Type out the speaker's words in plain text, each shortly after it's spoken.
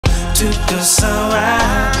tuko sawa,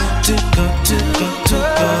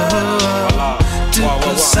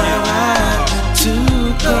 tuko sawa,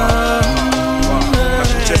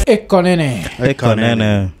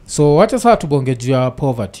 Ekonene. So wacha saa tubonge juu ya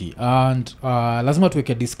poverty and lazima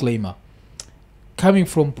tuweke disclaimer. Coming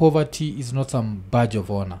from poverty is not some badge of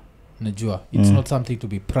honor, najua. It's not something to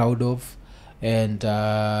be proud of, and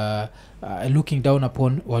looking down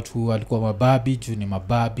upon watu walikuwa mababi juu ni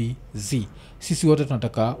mababi sisi wote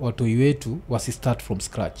tunataka watoi wetu wasi start from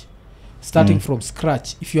scratch. Starting from scratch,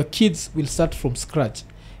 if your kids will start from scratch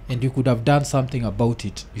and you could have done something about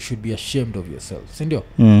it, you should be ashamed of yourself, sindio?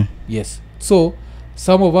 Yes. So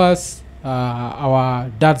some of us,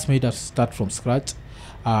 our dads made us start from scratch.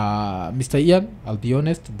 Mr. Ian, I'll be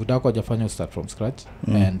honest, budako hajafanya start from scratch,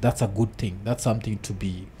 and that's a good thing. That's something to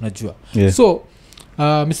be najua. Yeah. So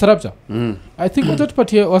Mr. Rabja, I think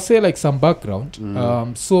watatupatia wase like some background.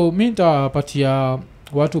 So mi nitapatia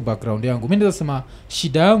watu background yangu. Mi nitasema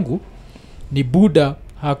shida yangu ni Buda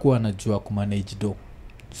hakuwa anajua kumanage do.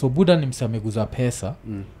 So Buda ni msameguza pesa,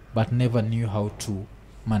 but never knew how to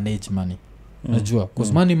manage money. Najua,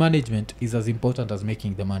 because money management is as important as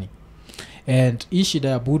making the money. And ishida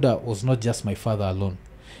ya Buda was not just my father alone.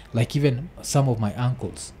 Like even some of my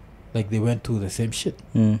uncles, like they went through the same shit.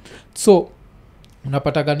 So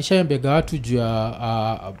unapataganisha mbega watu juu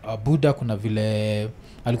ya Buda kuna vile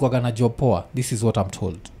alikuwa gana job poa. This is what I'm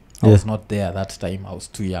told. I was not there that time. I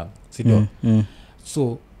was too young.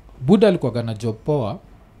 So Buda alikuwa gana job poa.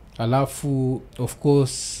 Alafu of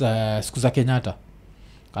course siku za Kenyatta.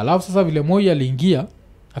 Alafu sasa vile Moi aliingia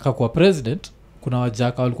akakuwa president, kuna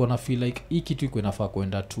wajaka walikuwa na feel like hii kitu iko inafaa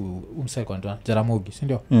kwenda to umse kwa Jaramogi, si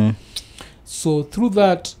ndio? So through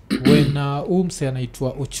that when umse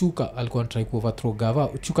anaitwa Ochuka alikuwa try to overthrow gava.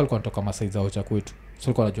 Ochuka alikuwa anatoka Masai za Ocha kwetu, so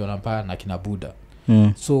alikuwa anajua nampaya na kina Buda.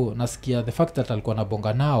 So nasikia the fact that alikuwa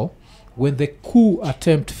anabonga nao, when the coup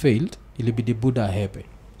attempt failed ilibidi Buda hepe.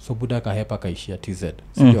 So Buda kahepa kaishia TZ,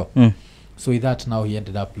 si ndio? So with that now he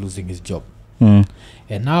ended up losing his job.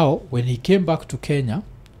 And now when he came back to Kenya,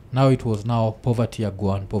 now it was now poverty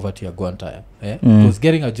aguan tire. Because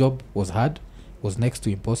getting a job was hard, was next to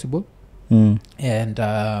impossible. And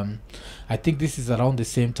I think this is around the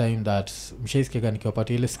same time that mshaiskega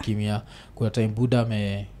nikiwapatia ile scheme ya kuna time Buda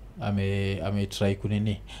ame try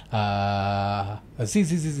kunini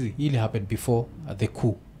ili happened before the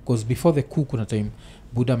coup. Because before the coup kuna time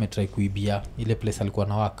Buda ame try kuibia ile place alikuwa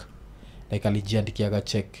na work. Like alijiandikiaga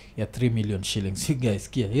check ya 3 million shillings. You guys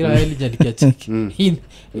kia ila alijiandikia check in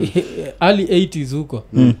early 80s huko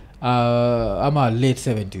ama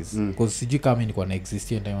late 70s because sijui kama nilikuwa na exist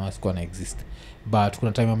hiyo time sikuwa na exist, but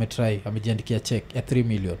kuna time amejiandikia check ya 3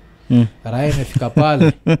 million. Raya imefika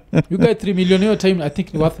pale you guys 3 million hiyo time I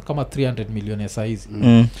think ni worth kama 300 million ya size.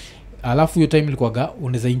 Alafu hiyo time ilikuwa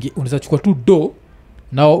unaweza chukua tu do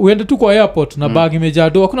na uende tu kwa airport na bag imejaa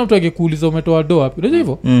do, hakuna mtu angekuuliza umetoa do wapi, unajua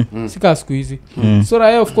hivyo. Sika siku hizi. So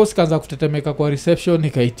Raya of course kaanza kutetemeka kwa reception,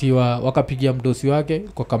 ikaitiwa wakapigia mdosi wake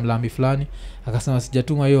kwa kamlami fulani, akasema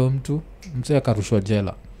sijatuma hiyo mtu, mzee akarushwa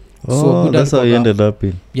jela. So that's how he ended up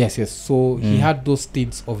in. Yes. So he had those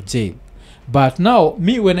stints of jail. But now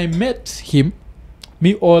me when I met him,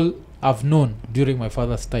 me all I've known during my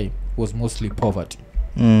father's time was mostly poverty.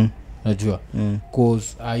 Najua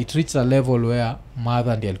cause it reached a level where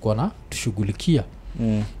mother ndiye alikuwa na tushughulikia.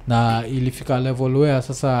 Na ilifika level where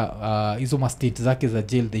sasa hizo mastint zake za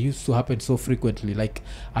jail they used to happen so frequently, like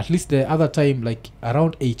at least the other time like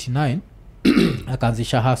around 89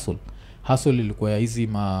 akaanzisha hustle ilikuwa ya hizi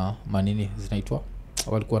manini zinaitwa,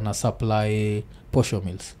 walikuwa na supply posho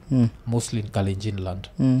mills mostly in Kalenjin land.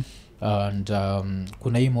 And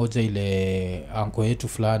kuna hii moja ile uncle yetu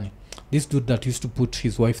fulani, this dude that used to put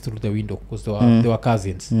his wife through the window because they were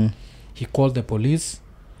cousins. He called the police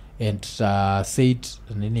and said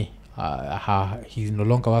nini he no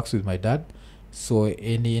longer works with my dad, so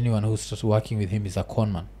anyone who's working with him is a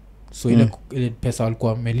con man. So ile pesa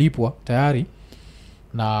walikuwa melipwa tayari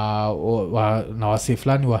na wase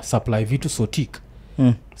fulani wa supply vitu sotik.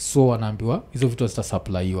 So wanaambiwa hizo vitu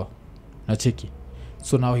zitasupplywa na cheki.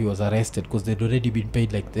 So now he was arrested because they'd already been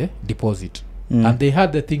paid like the deposit. And they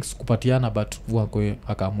had the things kupatiana, but wako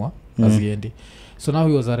akamwa aziendi. So now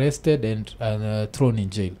he was arrested and thrown in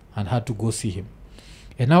jail and had to go see him.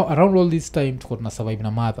 And now around all this time tuko na survive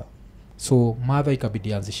na mother. So mother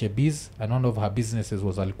ikabidi anzishe biz, and one of her businesses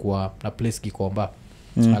was alikuwa na place Gikomba.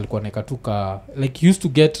 Alikuwa nekatuka like used to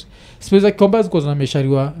get space like Gikomba ziko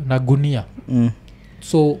zinameshariwa na gunia.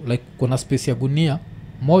 So like kuna space ya gunia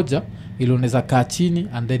moja ili unaweza kaa chini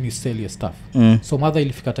and then you sell your stuff. So mother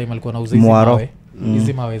ilifika time alikuwa anauza hizo mawe.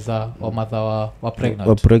 hizi maweza wa mother wa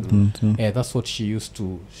pregnant that's what she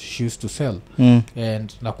used to sell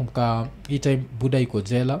and nakumbuka hii time buda iko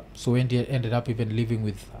jela so when they ended up even living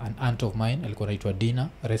with an aunt of mine alikuwa anaitwa Dina,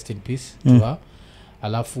 rest in peace to her.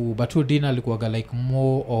 Alafu but who Dina alikuwaga like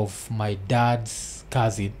more of my dad's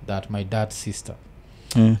cousin that my dad's sister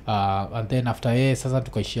and then after sasa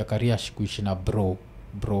tukaishia Karia kuishi na bro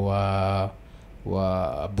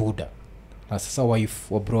wa Buda na sasa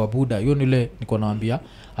wife wa bro wa Buda hiyo nile niko naambia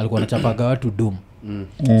alikuwa anachapaga watu doom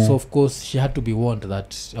so of course she had to be warned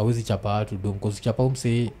that hawezi chapa watu doom because chapa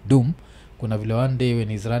umse doom kuna vile one day when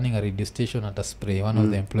he's running a radio station at a spray one of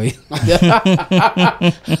the employees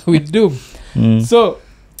with doom so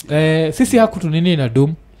sisi hakutu nini na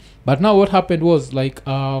doom but now what happened was like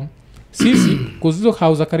sisi because hizo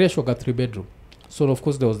house za Karia shoga 3 bedroom so of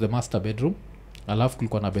course there was the master bedroom alafu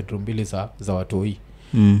kulikuwa na bedroom mbili za watoi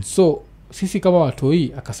so sisi kama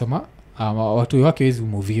watoi akasema watoi wake wezi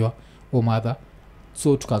moviwa o mother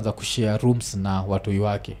so tukaanza kushare rooms na watoi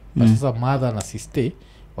wake but sasa mother na sister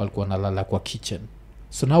walikuwa nalala kwa kitchen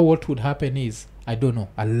so now what would happen is I don't know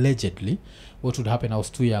allegedly what would happen I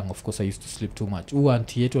was too young of course I used to sleep too much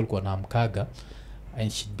auntie yetu alikuwa naamkaga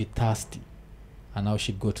and she'd be thirsty and now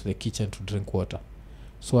she'd go to the kitchen to drink water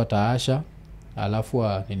so ataasha alafu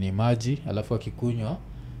nini maji alafu akikunywa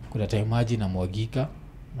kuna time maji na mwagika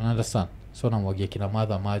understand so namwagia kina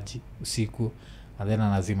mother maji usiku and then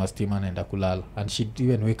anazima steam anaenda kulala and she'd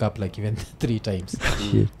even wake up like even 3 times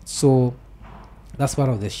so that's part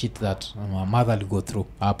of the shit that my mother will go through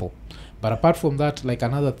hapo but apart from that like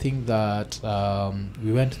another thing that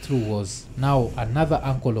we went through was now another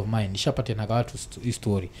uncle of mine nishapatianaga watu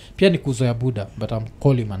story pia ni kuzo ya Buda but I'm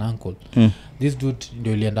calling him an uncle this dude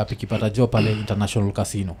ndio ilienda pikipata job pale International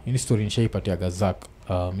Casino in story nishaipatiaga Zak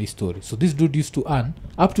story so this dude used to earn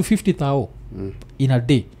up to 50,000 in a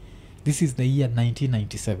day this is the year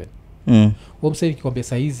 1997 wamsai nikikwambia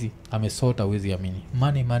saizi amesota wezi amini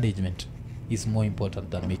money management is more important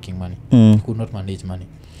than making money you could not manage money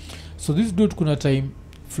so this dude kuna time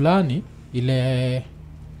fulani ile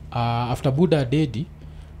after Buda dedi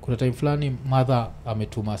kuna time fulani mother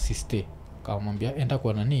ametuma sister kamwambia enda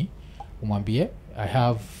kwa nani umwambie I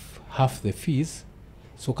have half the fees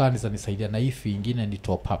so kanisa nisaidia na hii fee ingine ni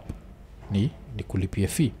top up ni kulipia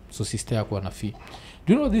fee so sister yako ana fee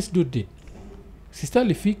do you know what this dude did sister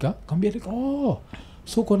alifika kambia like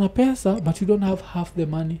so kuna pesa but you don't have half the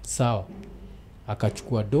money sawa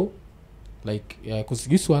akachukua do like cause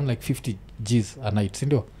this one like 50 G's a night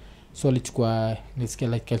sindio so alichukua nisikia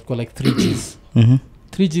like alikuwa like 3 G's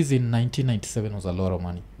 3 G's in 1997 was a lot of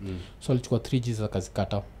money so alichukua 3 G's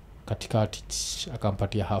akazikata katikati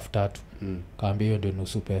akampatia half tatu kaambia hiyo ndio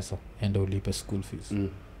nusu pesa ende ulipe school fees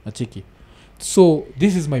nachiki so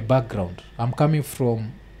this is my background I'm coming from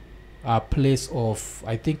a place of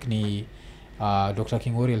I think ni Dr.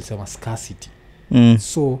 Kingori alisema scarcity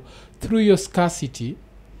so through your scarcity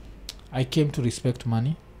I came to respect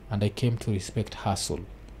money and I came to respect hustle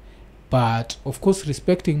but of course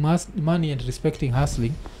respecting money and respecting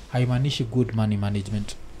hustling haimaanishi good money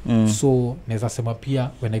management so naweza sema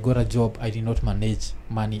pia when I got a job I did not manage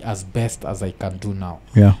money as best as I can do now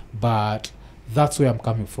but that's where I'm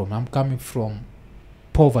coming from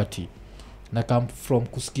poverty na come from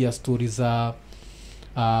kusikia stories za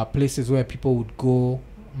places where people would go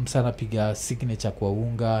msana piga signature kwa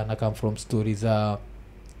unga na come from stories za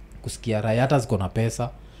kusikia rayata ziko na pesa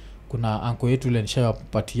kuna anko yetu ile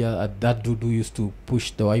nishawapatia that dude used to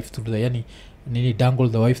push the wife through the yani nini dangle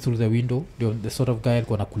the wife through the window the sort of guy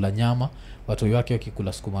alikuwa nakula nyama watu wake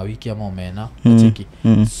wakikula sukuma wiki ama omena cheki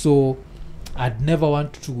so I'd never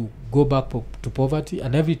want to go back to poverty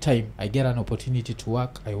and every time I get an opportunity to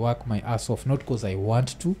work I work my ass off not because I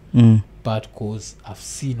want to but because I've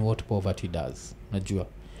seen what poverty does najua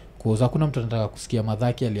because hakuna mtu anataka kusikia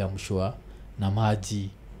madhaki aliamshwa na maji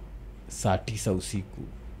saa 9 usiku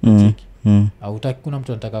cheki hautaki kuna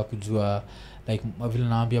mtu anataka kujua like vile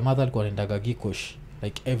naambia mother alikuwa anaendaga Gikosh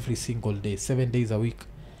like every single day 7 days a week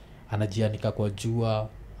anajianika kwa jua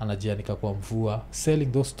anajianika kwa mvua selling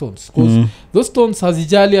those stones because those stones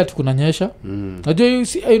hazijali ati kunanyesha najua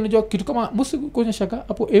unajua kitu kama musi kuonyeshaga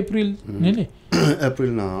hapo April nini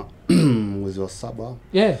April na mwezi wa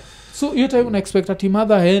 7 so hiyo time una expect ati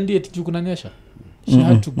mother haendi ati kunanyesha she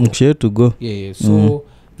had to go so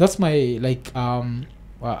that's my like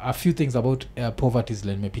a few things about poverty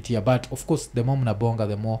zile nimepitia but of course the more mnabonga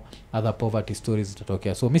the more other poverty stories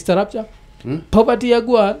zitatokea so Mr. Rapture poverty ya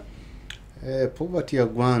Gwan poverty ya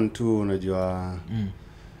Gwan tu unajua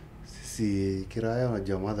sisi kiraya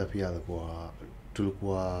unajua mother pia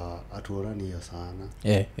tulikuwa atuorani hiyo sana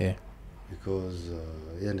because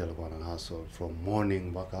yeye ndiye alikuwa na hustle from morning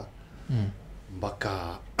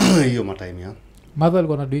mpaka hiyo matime ya mother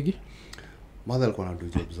alikuwa na duigi mother alikuwa na do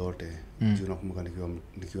job zote juu nakumbuka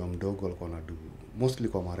nikiwa mdogo alikuwa na do mostly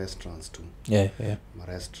kwa ma restaurants tu ma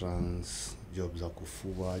restaurants job za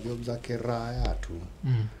kufua job za keraya tu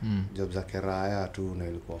job za keraya tu na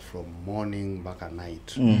ilikuwa from morning mpaka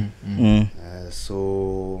night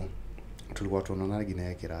so tulikuwa tunaona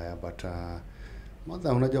gine keraya but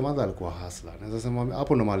mother mother alikuwa hustler naweza sema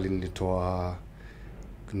hapo ndo mali nilitoa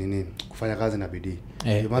nini kufanya kazi na bidii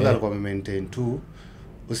mother alikuwa maintain tu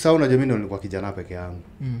usao unajua mimi ndo nilikuwa kijana peke yangu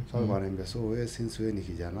so alikuwa ananiambia so wewe since wewe ni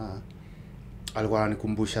kijana alikuwa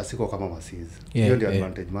ananikumbusha siko kama masizi hiyo ndio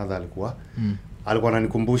advantage mother alikuwa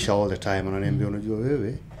ananikumbusha all the time ananiambia unajua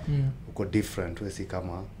wewe uko different wewe si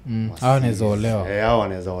kama hao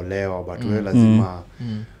wanaweza olewa but wewe lazima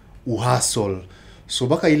uhustle so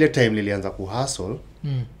baka ile time nilianza kuhustle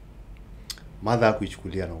mother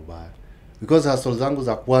hakuichukulia na ubaya because hustle zangu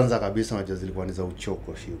za kwanza kabisa unajua zilikuwa ni za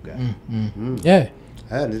uchoko shuga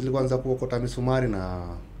nilikuwa anza kuokota misumari na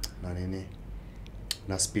nini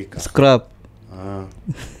na speaker scrap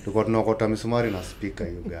tulikuwa tunaokota misumari na speaker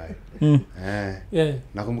you guy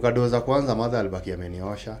nakumbuka doza kwanza mother alibaki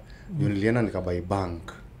ameniosha nilienda nikabai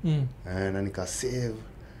bank na nikasave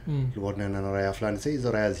tulikuwa tunaenda na raya fulani sasa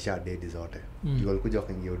hizo raya zisha dead zote walikuja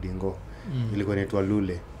wakaingia Odingo ilikuwa inaitwa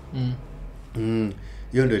Lule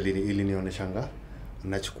hiyo ndio ilinionyeshanga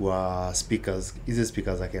nachukua speakers hizo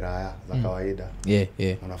speakers za kiraya za kawaida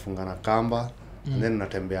unafunga na kamba and then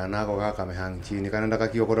natembea nako kaka kamehang chini kanaenda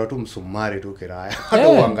kakiokota tu msumari tu kiraya hata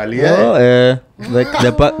uangalie like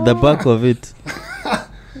the back of it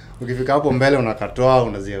ukifika hapo mbele unakatoa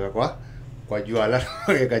unaziweka kwa jua la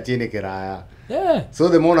weka chini kiraya so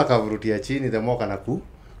the more nakavurutia chini the more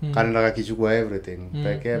kanaenda kakichukua everything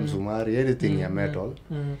pekee msumari anything ya metal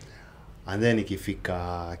and then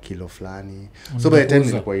ikifika kilo fulani so by the time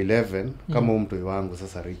nilikuwa 11 kama mtu wangu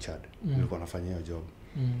sasa Richard nilikuwa nafanya hiyo job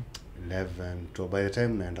 11 to by the time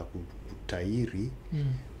naenda kutairi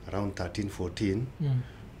around 13 14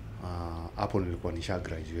 hapo nilikuwa nisha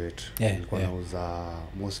graduate nilikuwa nauza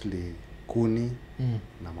mostly kuni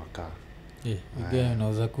na makaa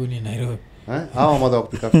nauza kuni Nairobi hao mother wa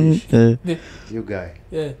kupika fish you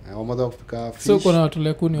guy hao mother wa kupika fish so kuna watu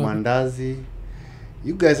le kuni mandazi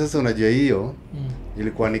you guys sasa unajua hiyo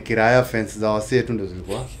ilikuwa ni kiraya fence za wasee tu ndio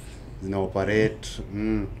zilikuwa zina operate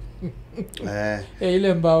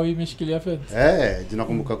ile mbao imeshikilia fence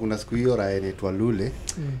tunakumbuka kuna siku hiyo raya inaitwa Lule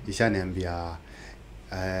ishaniambia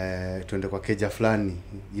tuende kwa keja fulani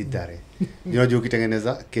Idare unajua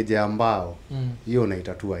ukitengeneza keja ya mbao hiyo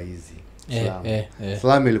unaitatua hizi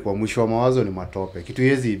Slam ilikuwa mwisho wa mawazo ni matope kitu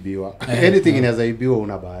yezi ibiwa anything inaweza ibiwa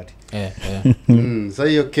una bahati so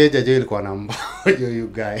hiyo keja jo ilikuwa na mbao jo you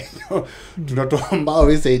guy tunatoa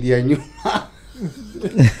mbao isaidia nyuma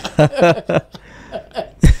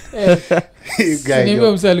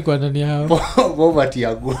Niwe msali alikuwa ndani yao poverty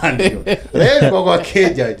ya Gwandio leo kwa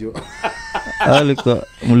keja jo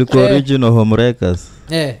mlikuwa original homewreckers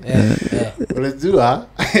unajua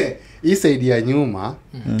hii side ya nyuma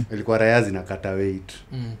ilikuwa raya zinakata weight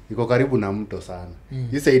iko karibu na mto sana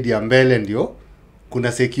hii side ya mbele ndio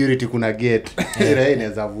kuna security kuna gate raya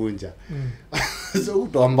inaweza vunja so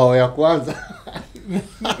uto ambao ya kwanza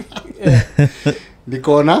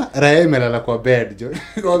nikaona raya imelala kwa bed jo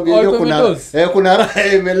kuna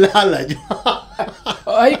raya imelala jo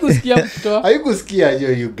haikusikia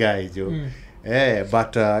jo you guys jo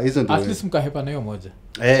but hizo ndio at least mkahepa nayo moja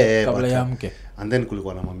kabla ya mke and then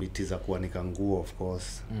kulikuwa na mamiti za kuanika nguo of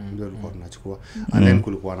course ndio tulikuwa tunachukua and then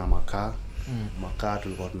kulikuwa na makaa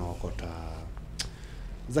tulikuwa tunaokota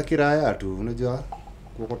za kiraya tu unajua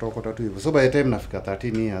kuokota tu hivyo so by the time nafika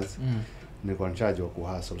 13 years nilikuwa in charge wa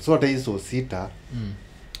kuhustle so hata hizo sita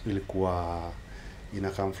ilikuwa ina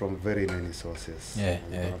come from very many sources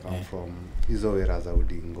come from hizo era za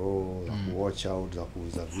Odingo za watch out za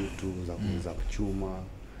kuuza vitu za kuuza chuma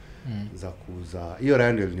za kuuza hiyo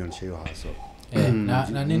raya ndio ilinionyesha hiyo hustle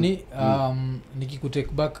na nini nikikutake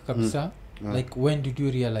back kabisa like when did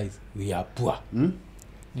you realize we are poor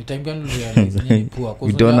ni time gani realize ni poor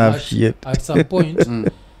we don't have shit at some point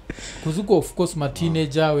kuzuko of course ma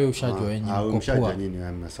teenager we ushajua wenyewe umshajua nini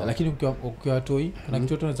wewe lakini ukiwa toi kuna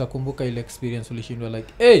kitu tunaweza kumbuka ile experience ulishindwa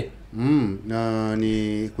like na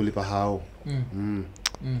ni kulipa hao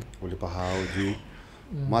kulipa hao juu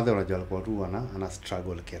mother unajua alikuwa tu ana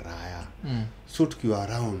struggle kiraya so tukiwa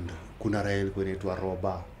around kuna raya ilikuwa inaitwa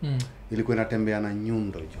Roba ilikuwa inatembea na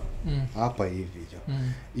nyundo jo hapa hivi jo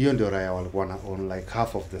hiyo ndio raya walikuwa na on like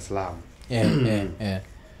half of the slum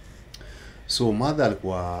So mother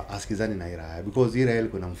alikuwa asikizani na Iraya because Iraya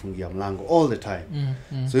alikuwa anamfungia mlango all the time.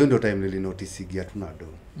 So hiyo ndio time nilinotice gia tuna do.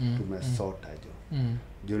 Tumesota jo.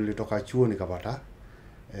 Ndio nilitoka chuo nikapata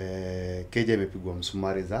keja imepigwa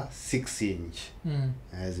msumari za 6 inch.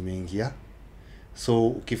 Zimeingia. So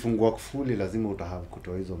ukifungua kufuli lazima utahave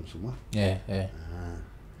kutoa hizo msumari.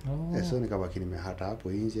 So nikabaki nimehata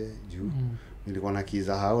hapo nje juu. Nilikuwa na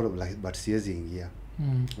kiza hao but siwezi ingia.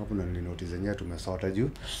 Hapo ndo nilinotice zenyewe tumesota juu.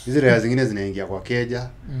 Hizi raya zingine zinaingia kwa keja.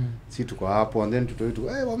 Si tuko hapo and then tutoitu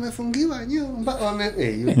wamefungiwa nyumba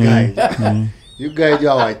you guys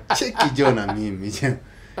jawa cheki jona mimi.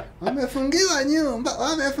 Wamefungiwa nyumba,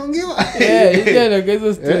 wamefungiwa. Ile ndio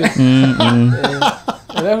hizo story.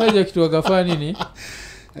 Alafu kitu wakafanya nini?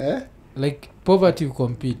 Like poverty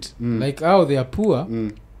compete. Like how they are poor.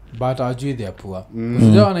 But ajui they are poor.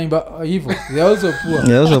 Sio wanaimba hivyo. They are also poor.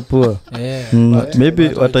 They are also poor.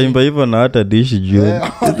 Maybe wataimba hivyo na hata dish juu.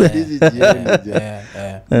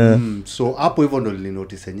 So hapo hivyo ndo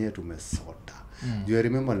nilinotice yenyewe tumesota. Do you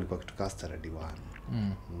remember nilikuwa kitu custody 1?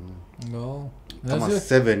 No. Kama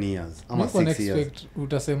 7 years ama 6 years.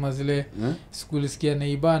 Utasema zile school sikia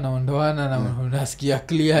neighbor naondoana na unasikia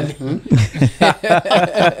clearly.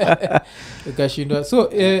 Ukashindwa. So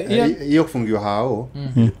hiyo kufungiwa hao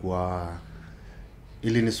ilikuwa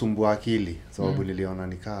ilinisumbua akili sababu niliona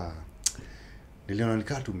nikaa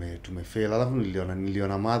tumefail. Alafu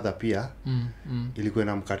niliona mother pia ilikuwa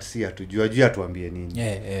inamkatisia tu juu atuambie nini.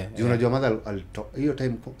 Juu unajua mother hiyo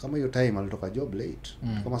time alitoka job late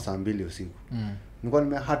kama saa 2 usiku. Nilikuwa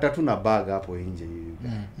nimehata tu na bag hapo nje hivi.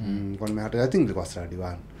 Nilikuwa nimehata I think nilikuwa study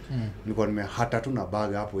 1. Nilikuwa nimehata tu na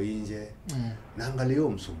bag hapo nje. Naangalia hiyo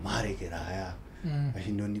msumari kiraya.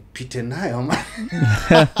 Ndio nipite nayo. Na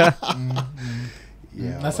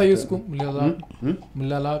sasa hiyo siku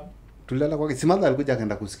mlala tulala kwa si mother alikuja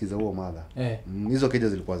akaenda kusikiza huo mother. Hizo keja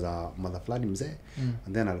zilikuwa za mother fulani mzee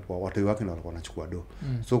and then alikuwa watu wake ndio walikuwa wanachukua do.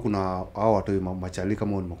 So kuna hao watu machali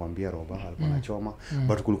kama nimekwambia Roba alikuwa anachoma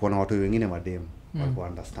but kulikuwa na watu wengine madem walikuwa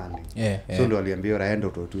understanding. So ndio aliambia raenda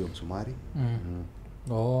utoe tu msumari.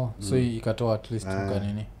 So ikatoa at least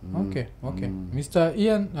nini. Okay. Mr.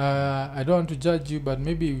 Ian, I don't want to judge you but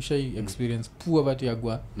maybe you shall experience poverty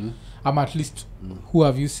agwa. At least who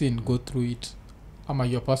have you seen go through it?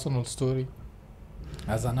 Your personal story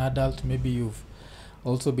as an adult, maybe you've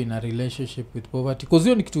also been in a relationship with poverty because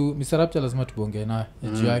hiyo ni kitu Mr. Rapture lazima tubonge na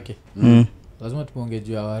juu yake. Lazima tubonge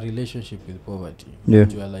juu ya our relationship with poverty.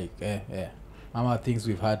 Juu like things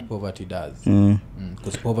we've had poverty does.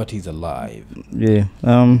 Because poverty is alive.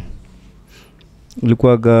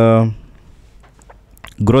 Ulikuwaga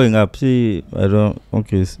growing up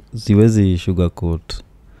siwezi sugarcoat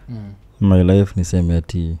my life niseme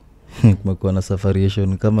ati kumekuwa na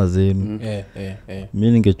safariation kama zenu.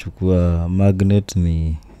 Mimi ningechukua magnet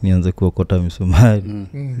nianze kuokota misumari.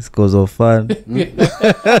 It's cause of fun.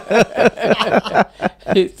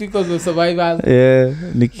 It's because of survival.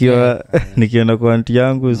 Nikiona kwa auntie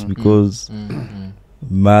yangu is because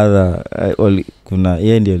mother kuna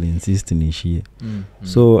yeye ndiye insist niishie.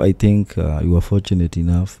 So I think you are fortunate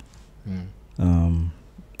enough.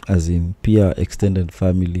 As in pia extended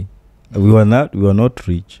family. We were not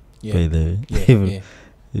rich. By the way.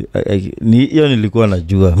 Hiyo nilikuwa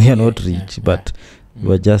najua we are not rich but we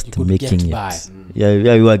were just making it.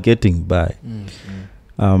 We were getting by.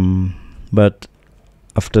 But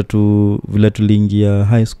after vile tuliingia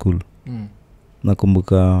high school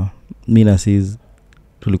nakumbuka mimi na sis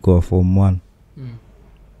tulikuwa form 1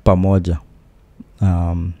 pamoja.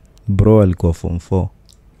 Bro alikuwa form 4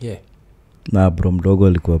 na bro mdogo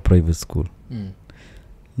alikuwa private school.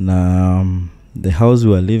 Na the house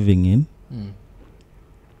we were living in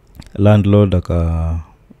landlord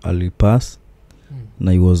alipass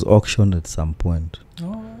na he was auctioned at some point.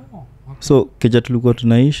 So keja tulikuwa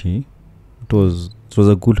tunaishi it was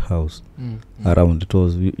a good house around. It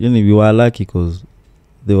was we were lucky because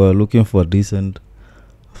they were looking for a decent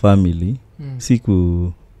family.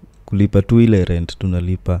 Siku kulipa tu ile rent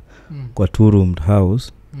tunalipa kwa 2-roomed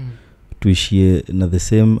house. Tuishie na the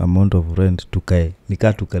same amount of rent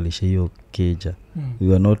tukalisha hiyo keja.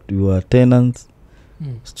 We were tenants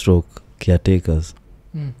stroke caretakers.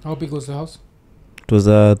 How big was the house? It was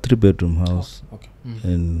a 3-bedroom house.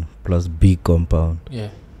 And plus big compound.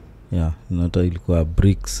 Nata ilikuwa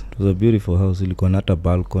bricks. It was a beautiful house. Ilikuwa nata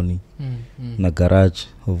balcony na garage,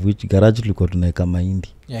 of which garage tulikuwa tunaweka mahindi.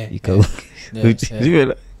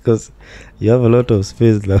 Because you have a lot of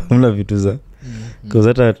space la hamna vitu za because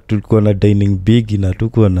hata tulikuwa na dining big na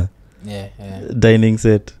tuko na dining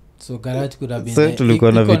set. So garage could have been so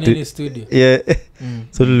tulikuwa na viti studio.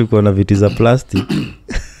 So tulikuwa na viti za plastic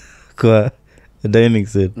kwa dining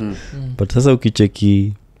set. But sasa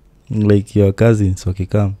ukicheki like your cousins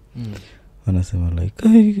wakikam wanasema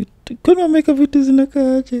like kuna make vitu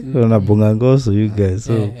zinakaaje wanabonga ngoso you guys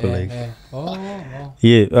so like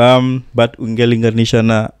but ungelinganisha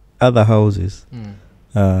na other houses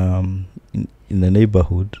in the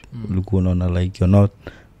neighborhood look unaona like you're not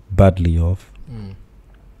badly off.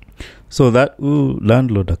 So that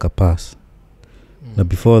landlord akapass na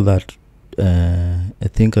before that I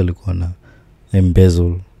think alikuwa na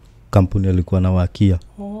embezzle company alikuwa na wakia.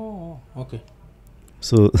 Okay.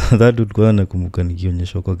 So that would go na kumbuka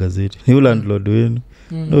nikionyesha kwa gazeti ni landlord wenu.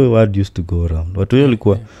 No word used to go around watu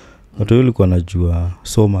walikuwa najua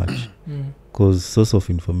so much cause source of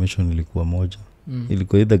information ilikuwa moja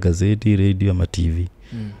ilikuwa either gazeti radio ama TV.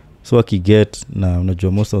 So akiget na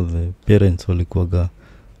unajua most of the parents walikuwa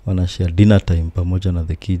wanashare dinner time pamoja na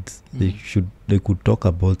the kids. They could talk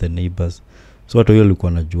about the neighbors. So watu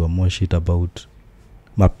walikuwa najua more shit about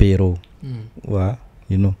mapero wa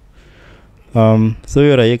you know. So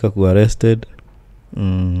yeye raika ku arrested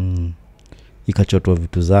ikachotwa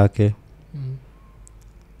vitu zake.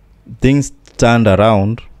 Things turned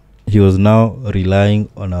around. He was now relying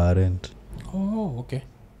on our rent. Okay.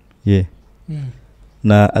 Yeah.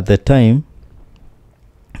 Na at the time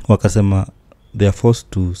wakasema they are forced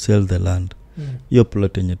to sell the land. Hiyo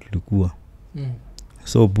plot yenye tulikuwa.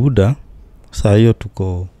 So Buddha saa hiyo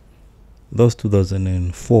tuko those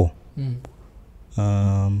 2004.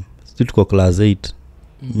 Still tuko class 8.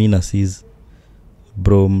 Mi na sis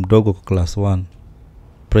bro mdogo kwa class 1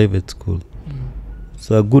 private school.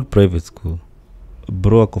 So a good private school.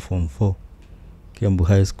 Bro ako form 4 Kiambu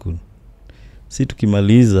high school. Si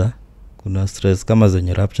tukimaliza kuna stress kama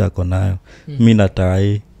zenye rapture ako nayo. Mi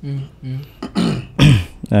natai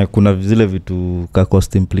kuna zile vitu ka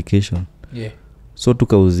cost implication. So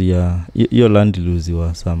tukauzia hiyo land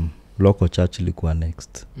iliuziwa some local church ilikuwa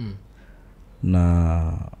next.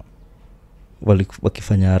 Na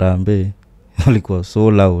wakifanya harambee walikuwa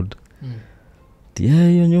so loud.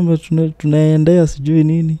 Hiyo nyumba tunaendea sijui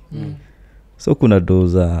nini. So kuna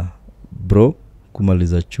doza bro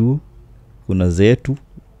kumaliza chuo, kuna zetu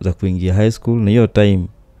za kuingia high school na hiyo time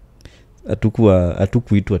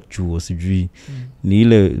hatukuitwa chuo sijui ni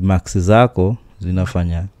ile max zako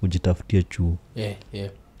zinafanya kujitafutia chuo.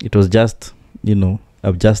 It was just you know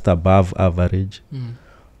just above average.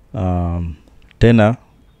 Tena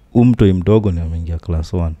umtoi mdogo ni ameingia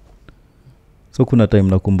class 1. So kuna time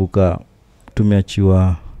nakumbuka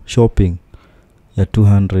tumeachiwa shopping ya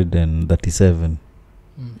 237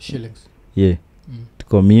 shillings. Yeah.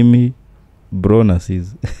 Tuko mimi bro na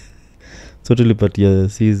sis. So tulipatia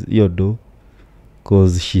sis hiyo do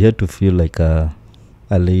cause she had to feel like a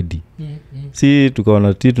lady. Si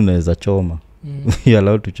tukaona tunaweza choma. We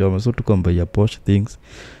allowed to choma. So tukambuy posh things.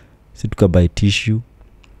 Si tukabuy tissue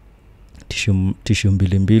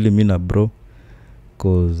mbili mimi na bro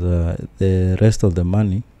cause the rest of the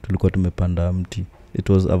money tulikuwa tumepanda mti. It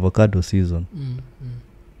was avocado season.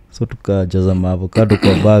 So tukajaza avocado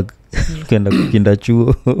kwa bag kenda kukinda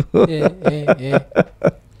chuo.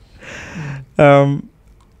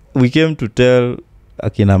 We came to tell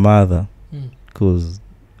akina mother cause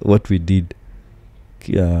what we did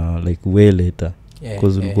like way later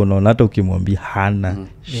cause ulikuwa unaona hata ukimwambia hana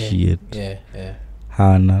shit.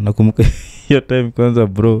 Hana nakumbuka hiyo time kwanza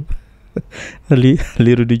bro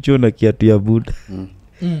alirudi chuo na kiatu ya Buddha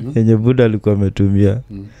yenye Buddha alikuwa ametumia.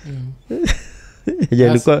 Yenye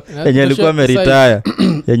alikuwa ameretire.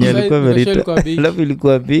 Yenye alikuwa ameretire. Alafu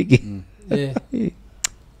ilikuwa big.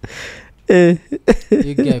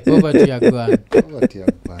 You get poverty ya kwa.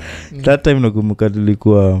 That time nakumbuka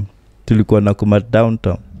tulikuwa na kuma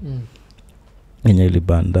downtown. Yenye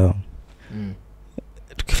iliburn down.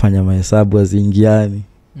 Tukifanya mahesabu azingiani.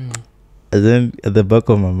 And then at the back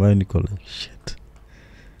of my mind niko like shit.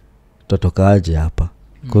 Tutatoka aje hapa?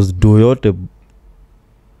 Because do yote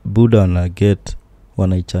Buddha na get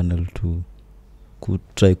wana channel to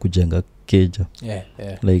try kujenga keja.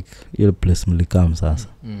 Like your place mlikam sasa.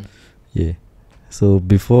 Yeah. So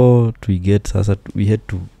before we get sasa we had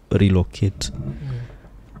to relocate.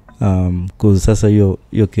 Cause sasa your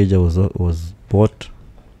keja was bought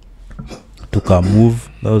to move.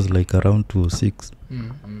 That was like around 2006.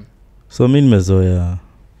 So mimi nimezoea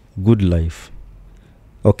good life.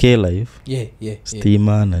 Okay life.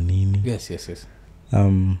 Stima na nini. Yes.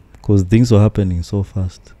 Cause things were happening so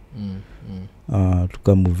fast.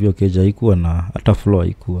 Tukamove keja haikuwa na hata floor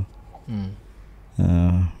haikuwa.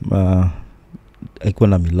 Haikuwa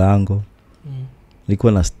na milango.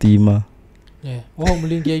 Haikuwa na stima.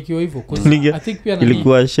 Mlingia ikiwa hivyo I think pia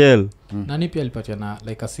ilikuwa shell. Nani pia alipatia na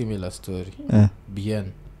like a similar story. BN.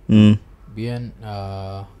 bien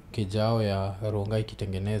kejao ya ronga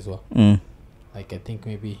ikitengenezwa like I think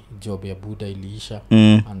maybe job ya buda iliisha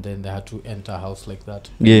and then they had to enter a house like that.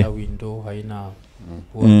 Yeah. A window haina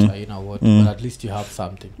what haina what but at least you have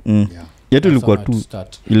something. Yetu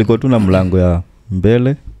ilikuwa tu na mlango ya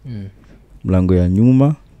mbele mlango ya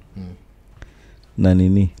nyuma na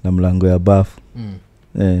nini na mlango ya bafu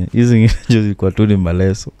hizi ngine zilikuwa tu ni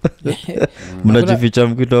maleso. Mnajificha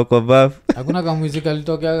mkitoka kwa bafu. Hakuna kama muziki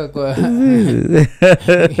alitokea kwa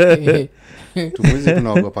Tumuizi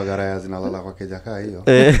tunaogopa garaya zinalala kwa kejaka hiyo.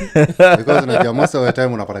 Because unajua most of the time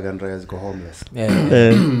unapata garaya ziko homeless.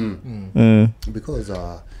 Because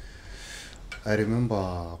I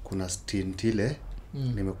remember kuna stint ile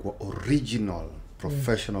nimekuwa original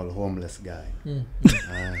professional homeless guy.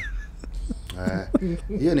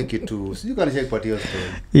 Hiyo ni kitu sijui kana check part hiyo story.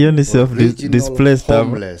 Hiyo ni self displaced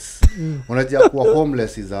homeless. Unajua kuwa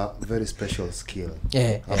homeless is a very special skill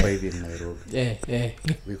hapa hivi in Nairobi.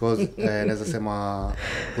 Because naweza sema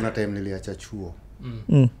kuna time niliacha chuo.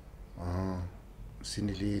 Si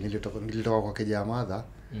nilitoka kwa keja mother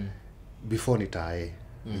before nitae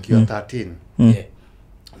nikiwa 13.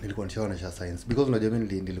 Nilikuwa nishaonesha science because unajua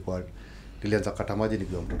mimi nilianza kata maji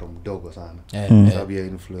nikiwa mtoto mdogo sana sababu ya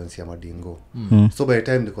influence ya madingo. So by the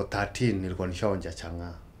time nilikuwa 13 nilikuwa nishaonja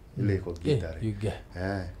changa ile iko gitari.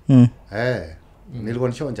 Nilikuwa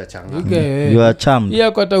nishaonja changa. You are charmed.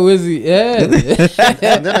 Yeah, kwa hawezi and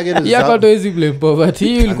then again yeah, kwa hawezi blame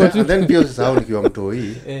poverty. Ilikuwa tu then pia usisahau nikiwa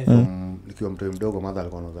mtoi mdogo mother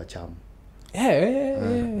alikuwa anauza chamu.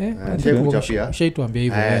 Shaituambia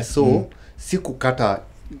hivyo. So sikukata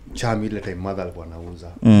chami ile time mother alikuwa anauza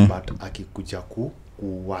but akikuja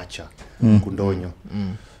kuacha kundonyo.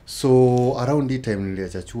 So around the time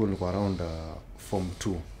niliacha chuo nilikuwa around form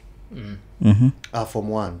 2 form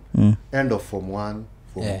 1 end of form 1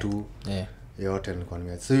 form 2 yote nilikuwa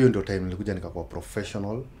nimeacha. So hiyo ndio time nilikuja nikakuwa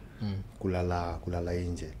professional kulala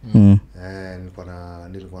nje. Nilikuwa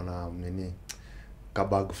na nini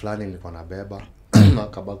kabag fulani nilikuwa na beba na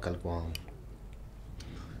kabag kalikuwa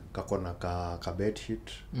kakona ka bed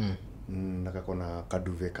sheet na kakona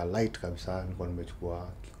kaduve ka light kabisa nilikuwa nimechukua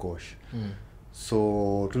kikosh.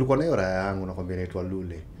 So tulikuwa na hiyo raya yangu nakwambia inaitwa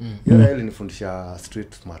Lule. Hiyo raya ilinifundisha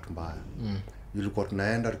street smart mbaya. Tulikuwa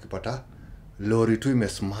tunaenda tukipata lori tu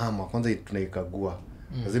imesimama kwanza tunaikagua.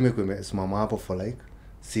 Lazima iko imesimama hapo for like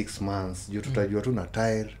 6 months. Juu tutajua tu na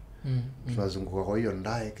tire. Tunazunguka kwa hiyo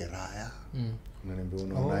ndaye keraya. Unaniambia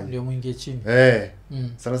unaonaje? Ndio mwingie chini.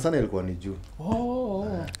 Sana ilikuwa ni juu.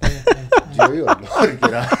 Juu hiyo lori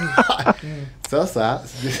keraya. Sasa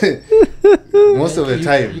most of the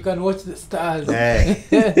time you can watch the stars.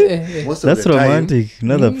 Most of that's the romantic time,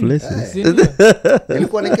 in other places.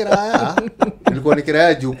 Nilikuwa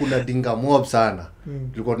nikiraya juu kuna dinga mob sana.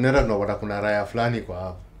 Tulikuwa tunaenda tunapata kuna raya fulani kwa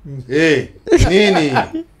hapo.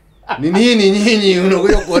 Nini nyinyi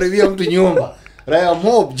unakuja kuharibia mtu nyumba. Raya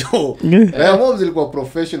mob jo. Raya mob zilikuwa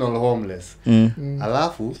professional homeless.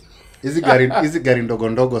 Alafu hizi gari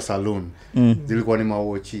ndogo saloon zilikuwa ni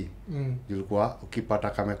mawochi. Zilikuwa ukipata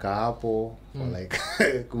kameka hapo like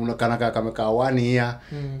kuna kanaka kameka 1 year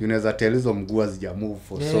unaweza tell hizo mguu hazija move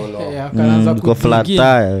for so long. Kanaanza ku flat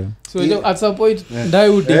tire. So at some point die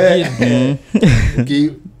would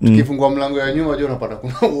begin. Ukifungua mlango ya nyuma je unapata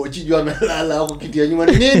kuna wochi juu amelala hapo kiti ya nyuma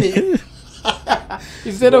ni nini?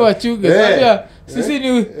 Instead of achunge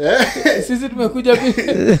sisi tumekuja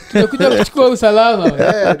kuchukua usalama.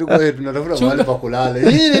 Tunatafuta mahali pa kulala.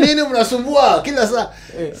 Nini mnasumbua kila saa?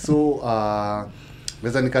 So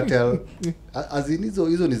naweza nikatel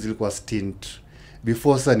hizo ni zilikuwa stint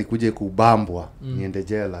before sasa nikuje kubambwa niende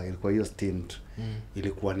jela. Ilikuwa hiyo stint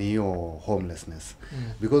ilikuwa ni hiyo homelessness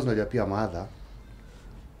because unajua pia mother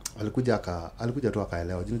alikuja tu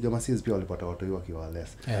akaelewa. Unajua masis pia walipata watu hiyo wakiwa less.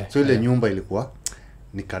 So ile nyumba ilikuwa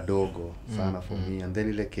ni kadogo sana for me and then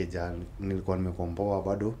ile keja nilikuwa nimekomboa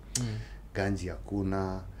bado ganji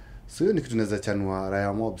hakuna. So hiyo ni kitu naweza chanua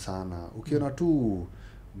raya mob sana. Ukiona tu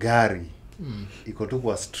gari iko tu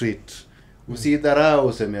kwa street usidharau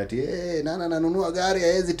useme ati nanunua gari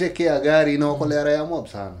haezi take care gari inaokolea raya mob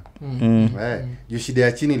sana. Juu shida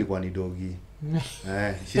ya chini ilikuwa ni dogi.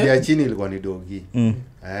 Shida ya chini ilikuwa ni dogi.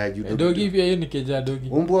 Dogi pia hiyo ni keja dogi.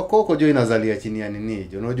 Umbwa koko jo inazalia chini ya nini?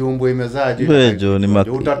 Jo unajua umbwa imezaa jo ni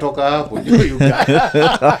utatoka hapo jo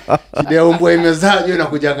shida ya umbwa imezaa jo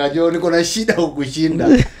inakuja jo niko na shida hukushinda.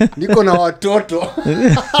 Niko na watoto.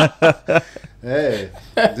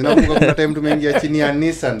 Zinakumbuka kuna time tumeingia chini ya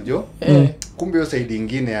Nissan jo. Kumbe hiyo side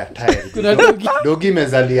nyingine ya tire. Kuna dogi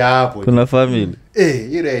imezalia hapo. Kuna family.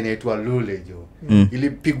 Ile inaitwa Lule jo.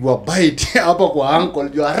 Ilipigwa bite hapa kwa ankle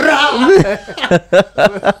jo.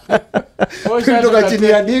 kutoka chini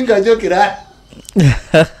ya dinga jo kiraya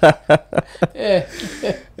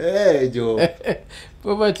jo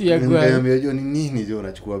poverty ya gwa jo ni nini jo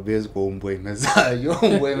unachukua base kwa umbwa imezaa yo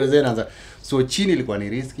umbwa imezaa inaanza so chini ilikuwa ni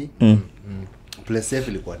riski place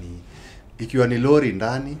safe ilikuwa ni ikiwa ni lori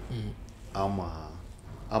ndani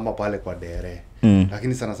ama pale kwa dere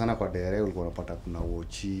lakini sana sana kwa dere ulikuwa unapata kuna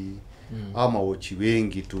wochi ama wochi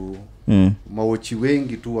wengi tu mawochi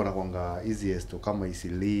wengi tu wanakuanga hizi esto kama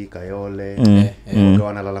Isili Kayole wao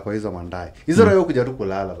wanalala kwa hizo mandai hizo rayo kuja tu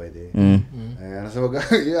kulala by the way anasema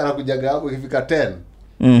anakujaga hapo ikifika 10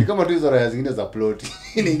 ni kama tu hizo raya zingine za plot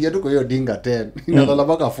inaingia tu kwa hiyo dinga 10 inalala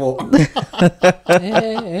mpaka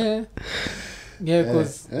 4 yeah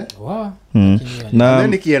cause wow na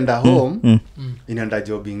nikienda home inaenda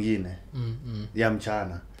job nyingine ya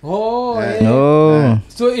mchana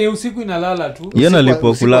so usiku inalala tu yeye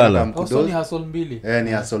nalipo kulala so ni hustle mbili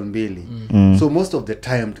ni hustle mbili so most of the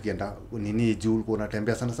time tukienda nini juu ulikuwa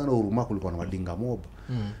unatembea sana sana Uruma kulikuwa na madinga mob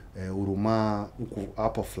Uruma huko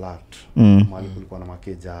hapo flat mahali kulikuwa na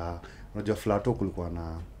makeja unajua flat huko kulikuwa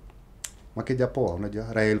na makeja poa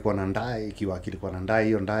unajua raia ilikuwa na ndai ikiwa kilikuwa na ndai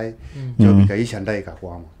hiyo ndai job ikaisha ndai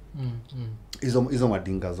ikakwama hizo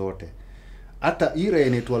madinga zote hata ile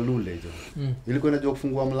inaitwa lule jo ilikuwa inajua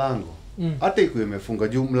kufungua mlango hata iko imefunga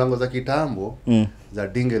juu mlango za kitambo za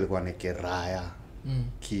dinga ilikuwa ni keraya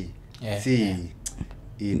ki si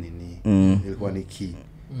nini ilikuwa ni ki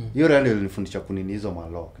hiyo ndio ilinifundisha kunini hizo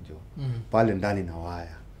malock jo pale ndani na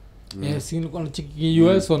waya si nilikuwa nachiki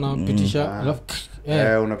US wanapitisha alafu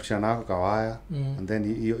unapisha nako kwa waya and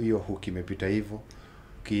then hiyo hook imepita hivyo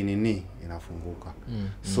kinini inafunguka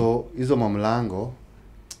so hizo mamlango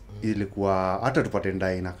ilikuwa hata tupate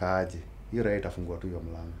ndai inakaaje hiyo raya itafungua tu hiyo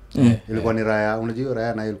mlango ilikuwa ni raya unajua hiyo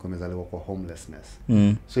raya nayo ilikuwa imezaliwa kwa homelessness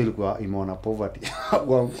so ilikuwa imeona poverty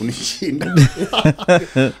kwa kunishinda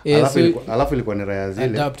alafu ilikuwa ni raya zile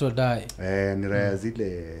adapt or die ni raya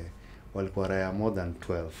zile walikuwa raya more than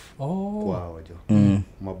 12 kwao jo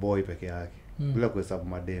maboy peke yake bila kuhesabu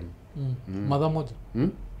madem madha moja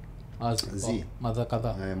zi madha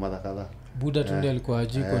kadhaa buda tu ndiye alikuwa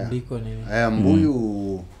ajiko ndiko nini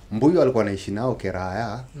mbuyu alikuwa anaishi nao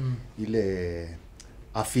keraya ile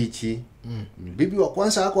afichi bibi wa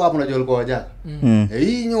kwanza hako hapo unajua alikuwa waja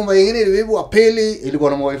hii nyumba nyingine ile bibi wa pili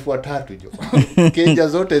ilikuwa na mawaifu watatu jo kenja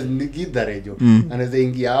zote ni gidhare jo anaweza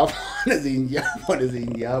ingia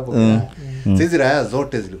hapo sisi raya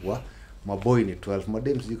zote zilikuwa maboy ni 12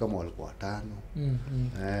 madem sijui kama walikuwa 5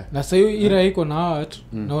 na sasa hiyo ira iko na watu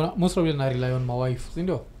na most of them na rely on my wife si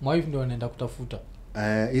ndio my wife ndio wanaenda kutafuta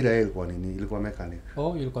ira ilikuwa nini ilikuwa mechanic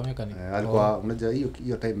ilikuwa mechanic alikuwa unajua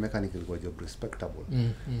hiyo time mechanic ilikuwa job respectable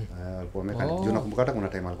alikuwa mechanic juu nakumbuka hata kuna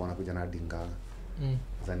time alikuwa anakuja na dinga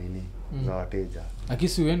za nini za wateja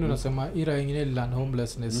akisi wewe unasema ira nyingine la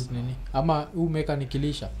homelessness nini ama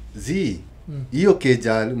umekanikilisha hiyo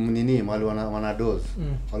keja nini mali wana dose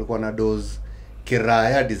walikuwa na dose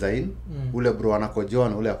kiraya design ule bro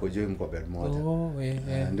anakojoa ule akojoi mko bed moja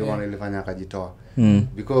ndio wanalifanya akajitoa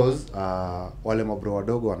because wale mabro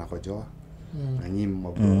wadogo wanakojoa na nyinyi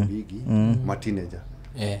mabro bigi teenager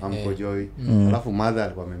amkojoi alafu mother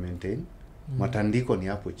alikuwa maintain matandiko ni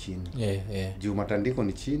hapo chini juu matandiko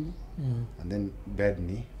ni chini and then bed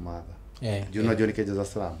ni mother juu unajua ni keja za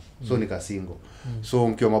slum so ni kasingo so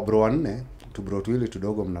mkiwa mabro wanne tu bro tuwili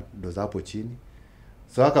tudogo mna doza hapo chini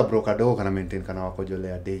so aka bro kadogo kana maintain kana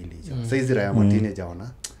wakojolea daily sasa hizi raya teenager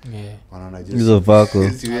wanaona hizo vako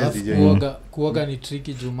kuoga ni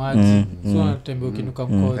tricky jumaji so anatembea ukinuka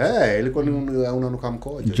mkojo ilikuwa ni unanuka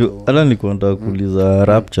mkojo hata nilikuwa nataka kuuliza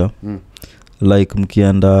rapture like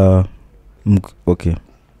mkienda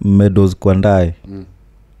meadows kwa ndai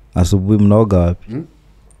asubuhi mnaoga wapi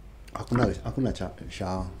hakuna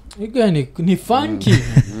shower again ni funky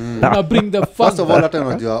na bring the fun first of all hata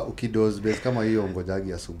unajua ukidoze base kama hiyo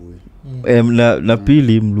ngojagi asubuhi na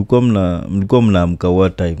pili mlikuwa mnaamka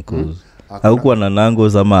what time cause haukuwa na nango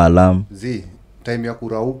za alarm time ya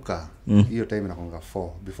kurauka hiyo time inakonga 4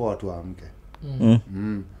 before watu waamke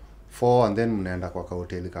 4 and then mnaenda kwa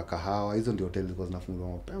hoteli kahawa hizo ndio hoteli zilikuwa zinafungwa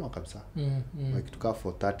mapema kabisa like tukaa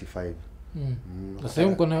 4:35 sasa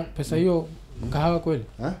mko na pesa hiyo kahawa kweli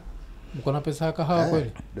mko na pesa ya kahawa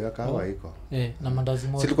kweli ndio kahawa iko na mandazi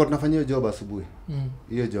moja tulikuwa tunafanya hiyo job asubuhi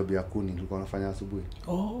hiyo job ya kuni tulikuwa tunafanya asubuhi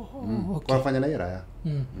kwa kufanya na ira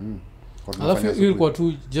alafu hiyo ilikuwa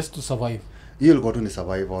tu just to survive hiyo ilikuwa tu ni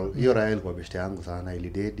survival hiyo raya ilikuwa best yangu sana ili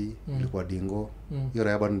dedi ilikuwa dingo hiyo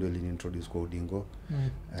raya bado ndio iliniintroduce kwa udingo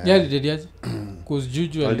yeah dedi aje cause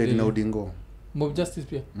juju alidedi na udingo mob justice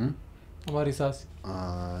pia ama risasi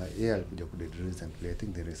alikuja ku dead recently I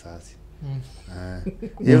think the risasi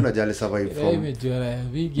Yeye unajali survive from imejua raya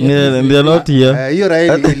vingi Yeah, they're not here. hiyo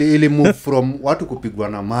raya ili move from watu kupigwa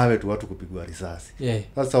na mawe tu watu kupigwa risasi. yeah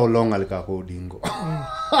Sasa how long alikaa kwa udingo.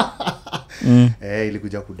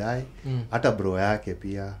 Ilikuja kudai hata bro yake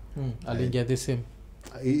pia aliingia the same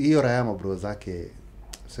hiyo raya mabro zake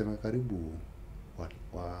sema karibu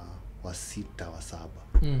wa 6 wa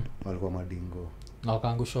 7 walikuwa madingo na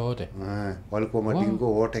wakaangusha wote walikuwa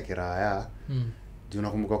madingo wote kiraya juu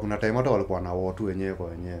nakumbuka kuna time hata walikuwa na watu wenyewe kwa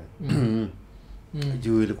wenyewe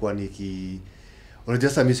juu ilikuwa unajua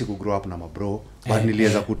sasa mimi siku grow up na mabro but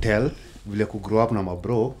niliweza kutell vile ku grow up na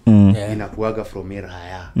mabro inakuaga from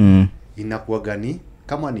iraya inakuaga ni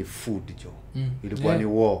kama ni food jo ilikuwa ni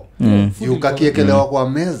war juu kakiekelewa kwa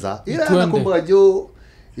meza ila nakumbuka jo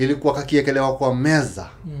ilikuwa kakiekelewa kwa meza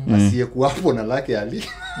asiyekuwa hapo na lake ali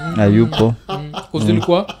hayupo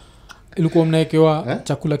ilikuwa mnaekewa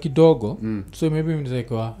chakula kidogo so maybe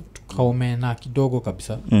mnaekewa kaomena kidogo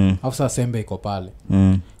kabisa alafu saa sembe iko pale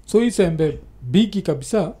so hii sembe bigi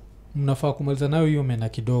kabisa mnafaa kumaliza nayo hiyo mena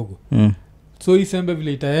kidogo so hii sembe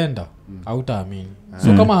vile itaenda hautaamini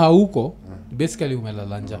so kama hauko basically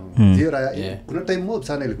umelalanja kuna time mob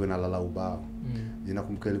sana ilikuwa inalala ubao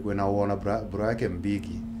nakumbuka ilikuwa inaona bro yake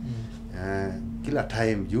mbigi kila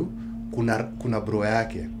time juu kuna bro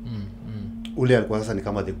yake ule alikuwa sasa ni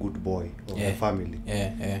kama the good boy of the family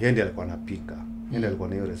yeye ndiye alikuwa anapika yeye ndiye alikuwa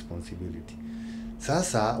na hiyo responsibility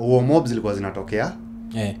sasa huo mobs zilikuwa zinatokea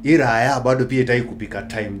iraya bado pia itai kupika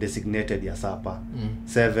time designated ya supper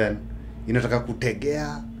 7 inataka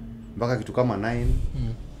kutegea mpaka kitu kama 9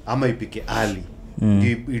 ama ipike early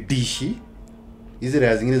dishi hizi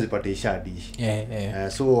raya zingine zipate isha dish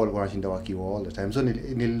so walikuwa wanashinda wakiwa all the time so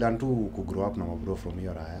nililearn tu ku grow up na mabro from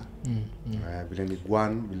hiyo raya vile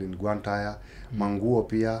ni guan taya manguo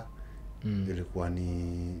pia ilikuwa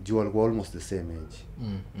ni juu walikuwa almost the same age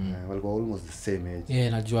walikuwa almost the same age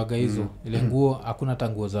najuaga hizo ile nguo hakuna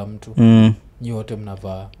tanguo za mtu nyi wote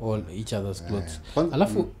mnavaa all each other's clothes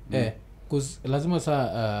alafu lazima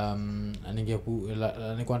saa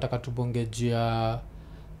nilikuwa nataka tubongejea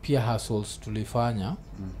pia hustles tulifanya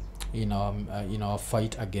in our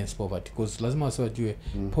fight against poverty because lazima wasiwajue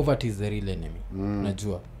poverty is the real enemy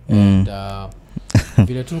unajua and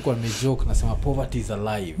vile tu nilikuwa nimejoke nasema poverty is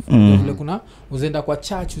alive vile kuna uzaenda kwa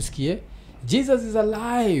church usikie Jesus is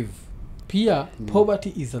alive pia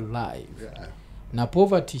poverty is alive na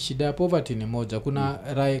poverty shida ya poverty ni moja kuna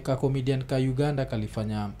rae ka comedian ka Uganda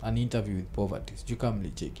kalifanya an interview with poverty sijui kama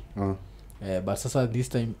mlicheki but sasa this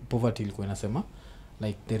time poverty ilikuwa inasema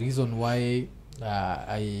like the reason why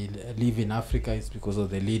I live in Africa is because of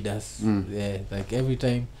the leaders like every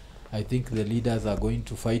time I think the leaders are going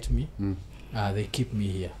to fight me they keep me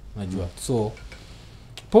here najua so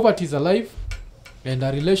poverty is alive and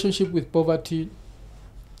a relationship with poverty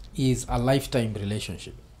is a lifetime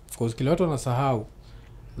relationship because kila watu wanasahau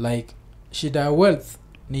like shida ya wealth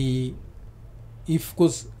ni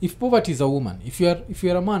if poverty is a woman if you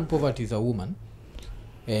are a man poverty is a woman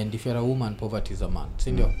and if you're a woman poverty is a man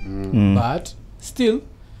sindio but still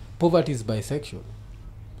poverty is bisexual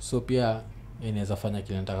so pia inaweza fanya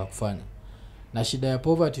kile nataka kufanya na shida ya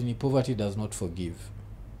poverty ni poverty does not forgive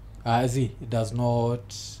it does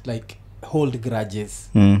not like hold grudges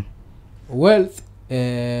wealth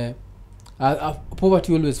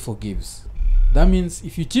poverty always forgives that means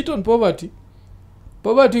if you cheat on poverty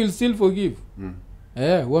will still forgive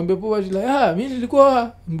uambie poverty like mimi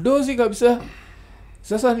nilikuwa mdozi kabisa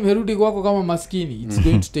sasa nimerudi kwako kama maskini it's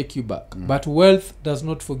going to take you back but wealth does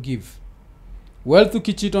not forgive wealth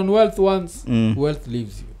ukicheat on wealth once wealth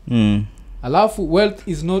leaves you alafu wealth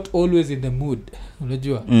is not always in the mood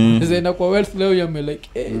unajua unaenda kwa wealth leo you're like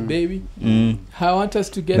hey baby I want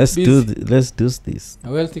us to get busy let's do this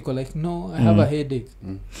wealth iko like no I have a headache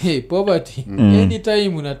hey poverty anytime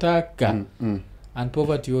unataka and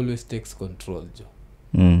poverty always takes control jo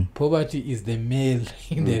poverty is the male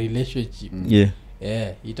in the relationship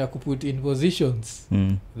itakuput in positions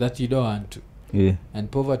that you don't want to and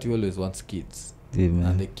poverty always wants kids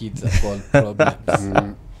and the kids are called problems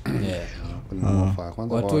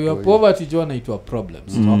watu ya poverty jo wanaitwa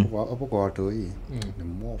problems hapo kwa watu hii ni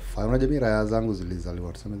mofa unajua mimi raya zangu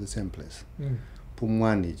zilizaliwa tuseme the same place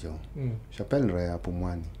Pumwani jo Chapel ni raya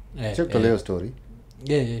Pumwani check leo story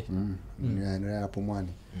ni raya Pumwani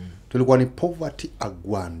tulikuwa ni poverty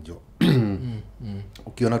agwan jo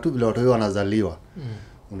ukiona tu vile watu wao wanazaliwa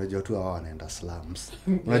unajua tu hao wanaenda slums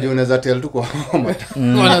unajua unaweza tell tu kwa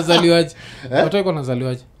wanazaliwaje watu wako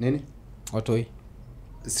wanazaliwaje nini watu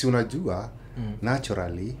si unajua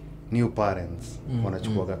naturally new parents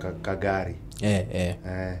wanachukua kagari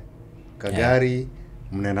kagari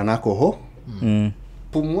mnaenda nako ho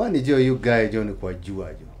Pumwani jo you guy jo ni kwa jua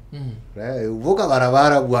jo. Uvuka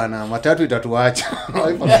barabara bwana, matatu itatuacha.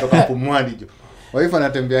 Wife anatoka Pumwani jo. Wife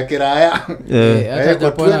anatembea Kiraya. Hata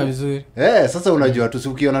japona vizuri. Sasa unajua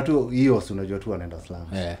tu ukiona tu hiyo unajua tu anaenda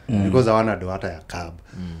slums. Because hawana do hata ya cab.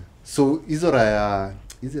 So hizo raya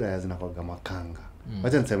zinakuwa makanga.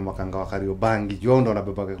 Wacha niseme makanga wa Kariobangi jo ndo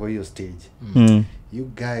wanabeba kwa hiyo stage.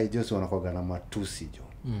 You guy just wanakuwa na matusi jo.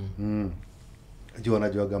 Jo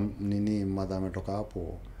wanajua nini madha ametoka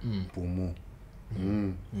hapo Pumu.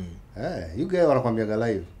 You guy wanakuambia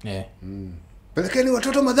live. Pelekeni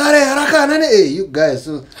watoto Madhare haraka nani you guys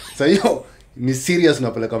so hiyo ni serious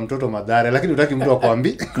unapeleka mtoto Madhare lakini hutaki mtu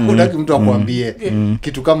akwambie hutaki mtu akwambie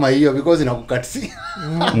kitu kama hiyo because inakukatisi.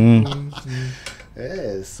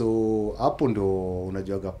 So hapo ndo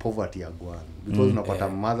unajuaga poverty ya gwan because unapata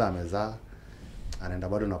mother amezaa anaenda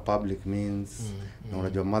bado na public means na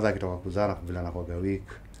unajua mother akitoka kuzaa na vile anakuwa weak.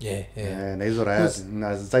 Na hizo raya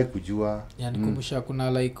nazai kujua. Nikumbusha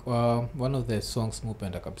kuna like one of the songs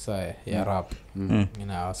mpenda kabisa ya rap.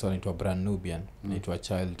 Ina song inaitwa Brand Nubian, inaitwa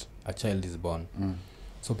A Child Is Born.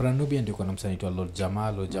 So Brand Nubian ndio kuna msanii inaitwa Lord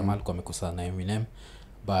Jamal kwa amekosana na Eminem.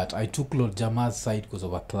 But I took Lord Jamal's side because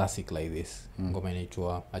of a classic like this. Ngoma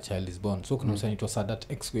inaitwa A Child Is Born. So kuna msanii inaitwa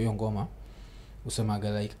Sadat X kwa hiyo ngoma.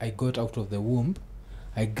 Usemaga like I got out of the womb,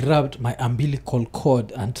 I grabbed my umbilical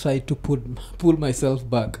cord and tried to pull myself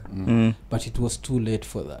back. But it was too late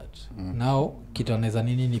for that. Now kitaneza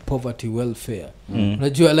nini ni poverty welfare.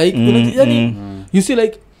 Unajua like yani you see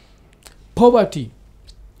like poverty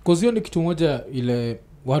cause hiyo ni kitu moja ile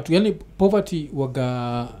watu yani poverty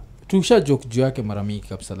waga tusha joke juu yake mara mingi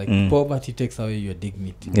kabisa like poverty takes away your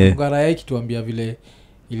dignity. Ngara yake kituambia vile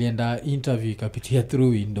ilienda interview ikapitia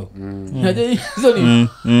through window. Unajua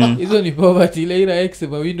hizo ni poverty ile ira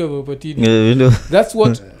exema window opportunity. That's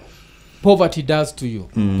what poverty does to you.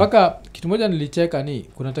 Paka kitu moja nilicheka ni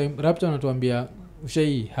kuna time Rapture anatuambia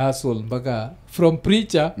ushai hustle mpaka from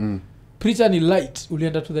preacher ni light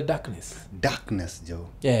ulienda to the darkness jo.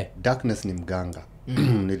 Darkness ni mganga.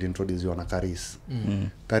 Niliintroduce na Karis.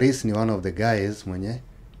 Karis ni one of the guys mwenye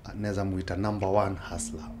naweza muita number 1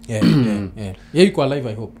 hustler. Yeye yuko alive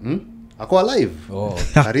I hope. Ako alive.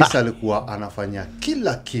 Karis alikuwa anafanya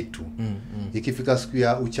kila kitu. Ikifika siku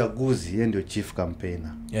ya uchaguzi yeye ndio chief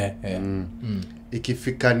campaigner.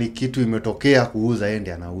 Ikifika ni kitu imetokea kuuza yeye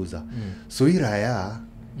ndiye anauza. So iraya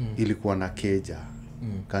ilikuwa na keja.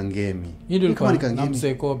 Kangemi. Ndio ilikuwa na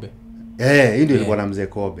mzee Kobe. Hii ndio ilikuwa na mzee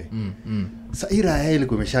Kobe. Sasa iraya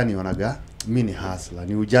ilikuwa imeshanionaga mimi ni hustler,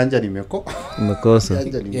 ni ujanja nimekosa.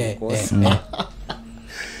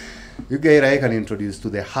 You guys I can introduce to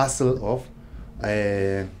the hustle of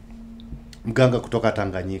mganga kutoka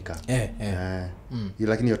Tanganyika.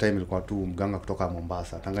 Lakini hiyo time ilikuwa tu mganga kutoka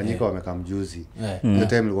Mombasa. Tanganyika wamekaa mjuzi. Hiyo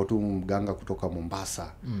time ilikuwa tu mganga kutoka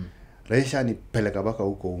Mombasa. Raisha ni peleka baka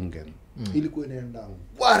huko Ungen. Ilikuwa inaenda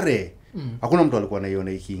ware. Hakuna mtu alikuwa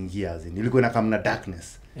anaiona ikiingia azini. Ilikuwa inakamna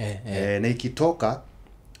darkness. Na ikitoka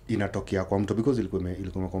inatokea kwa mto because ilikuwa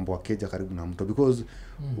imekomboa keja karibu na mto because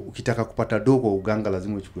ukitaka kupata dogo uganga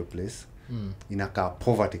lazima uchukue place. Inakaa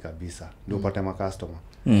poverty kabisa ndio upate customer.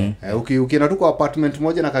 Ukienda tu kwa apartment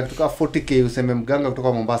moja na kakituka 40k useme mganga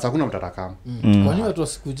kutoka Mombasa hakuna mtu atakam. Kwani watu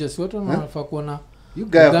wasikuje si watu wanafaa kuona you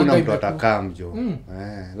guy hakuna mtu atakam jo.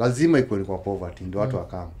 Lazima iko ni kwa poverty ndio watu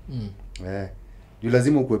wakam. Juu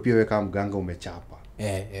lazima ukue pia wewe kama mganga umechapa.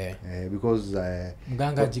 Because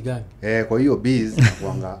mganga jigani. Kwa hiyo biz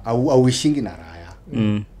nakuanga au ishingi na raya.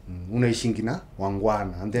 Unaishingi na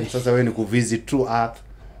wangwana and then sasa wewe ni kuvisit true earth.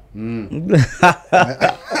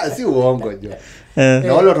 Si uongo jo.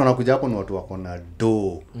 Na wale watu wanakuja hapo ni watu wako na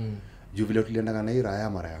do. Juu vile tulienda na hii raya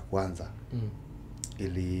mara ya kwanza.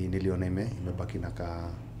 Niliona imebaki na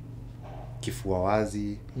kifua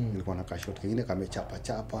wazi, nilikuwa na shot kingine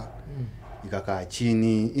kamechapa. Ikakaa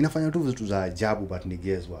chini, inafanya tu vitu za ajabu but ni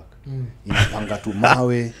guesswork. Inapanga tu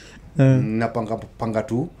mawe, inapanga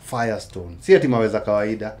tu firestone. Si ati mawe za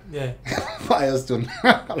kawaida. Firestone.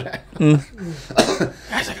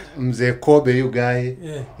 Mzee Kobe you guy,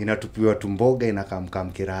 inatupiwa tumboga inakamka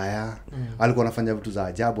mkiraya. Alikuwa anafanya vitu za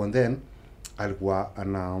ajabu and then alikuwa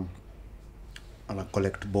ana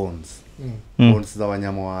collect bones. Bones za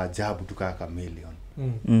wanyama wa ajabu tukaa chameleon.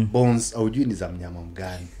 Bones aujui ni za mnyama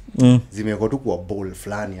mgani. Zimeko tu kwa bowl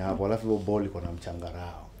fulani hapo alafu hiyo bowl iko na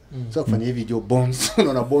mchangarao. So kufanya hivi jo bones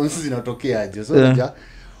unaona bones zinatokea aje. So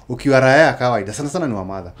ukiwa raya kawaida sana ni wa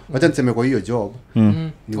mother. Wacha niseme kwa hiyo job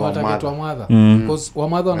ni wa mother. Because wa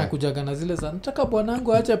mother wanakujaga na zile za nataka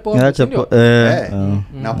bwanangu aache pombe.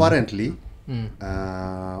 Na apparently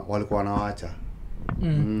walikuwa wanaacha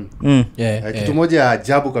Kitu moja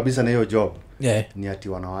ajabu kabisa na hiyo job ni ati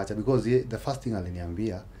wanawaacha because the first thing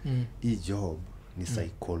aliniambia hii job ni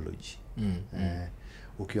psychology.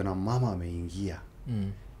 Ukiona mama ameingia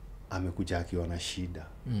amekuja akiwa na shida,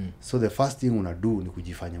 so the first thing unadu ni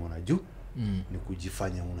kujifanya unajua, ni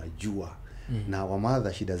kujifanya unajua. Na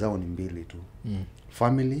wamadha shida zao ni mbili tu,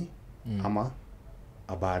 family ama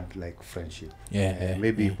a bad like friendship.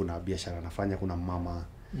 Maybe kuna biashara anafanya, kuna mama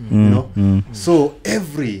you know. So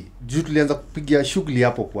every juu tulianza kupigia shughuli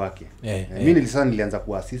hapo kwake. Mimi nilianza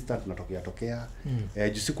kuwa assistant, natokea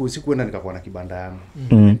juu sikuenda nikakuwa na kibanda yangu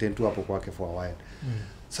maintain tu hapo kwake for a while.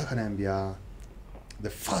 Sasa kaniambia the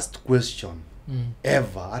first question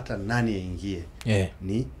ever hata nani aingie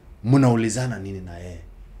ni mnaulizana nini na yeye.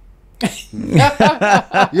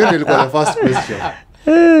 Hiyo ndio ilikuwa the first question.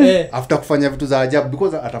 After kufanya vitu za ajabu,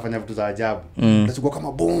 because atafanya vitu za ajabu atachukua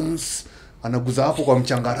kama bombs anaguza hapo kwa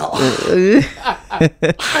mchangara.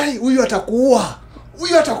 Hai, huyu atakuua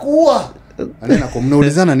anaenda kwa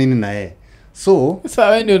mnaulizana nini na yeye. So sasa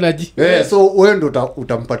wewe ndio unaji so wewe ndio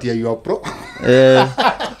utampatia your pro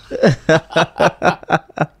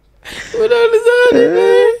unaulizana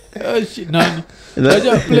nani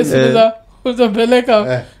unajua place za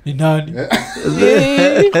uzapeleka ni nani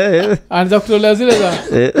anza kutolea zile za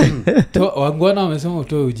wangwana wamesema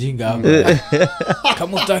utoe ujinga hapo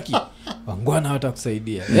kama utaki wangwana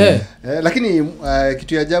hawatakusaidia. Lakini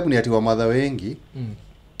kitu ya ajabu ni ati wa mother wengi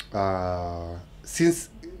since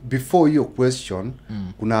before your question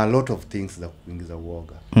kuna a lot of things za kuingiza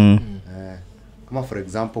uoga. Kama for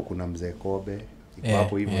example kuna mzee Kobe iko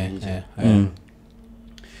hapo hivyo nje,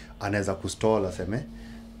 anaweza kustall aseme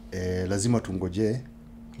lazima tungoje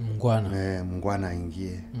mngwana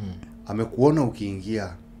aingie. Amekuona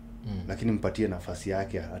ukiingia lakini mpatie nafasi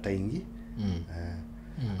yake ataingia.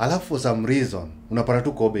 Alafu for some reason unapata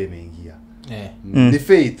tu Kobe imeingia. Ni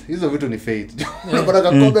faith, hizo vitu ni faith. Unapata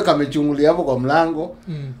Kobe kamechungulia hapo kwa mlango,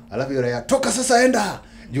 alafu yule ya toka sasa enda.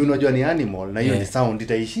 Juu unajua ni animal na hiyo ni sound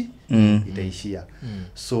itaishia.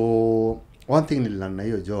 So one thing nililearn na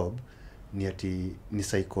hiyo job ni ati ni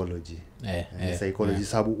psychology. Ni psychology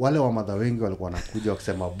sababu wale wa madha wengi walikuwa wanakuja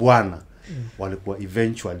wakisema bwana walikuwa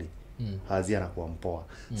eventually hazia na kuwa mpoa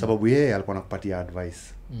sababu yeye alikuwa anakupatia advice.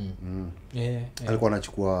 Alikuwa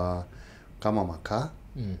anachukua kama makaa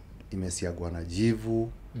imesiagwa na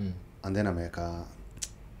jivu and then ameweka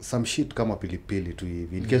some shit kama pilipili tu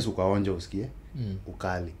hivi in case ukaonja usikie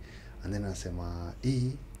ukali, and then anasema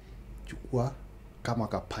hii chukua kama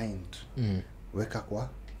ka pint weka kwa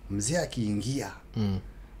mzee akiingia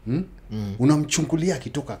unamchungulia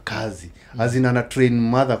akitoka kazi azina na train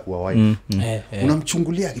mother kuwa wife.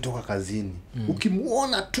 Unamchungulia akitoka kazini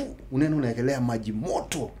ukimuona tu unaenda unaekelea maji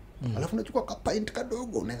moto alafu unachukua ka pint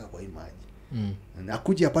kadogo unaweka kwa hii maji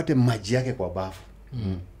akuja apate maji yake kwa bafu.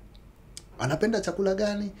 Anapenda chakula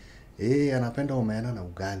gani? Anapenda omena na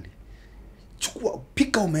ugali. Chukua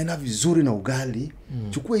pika omena vizuri na ugali,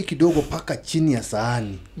 chukua hii kidogo paka chini ya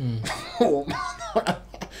sahani.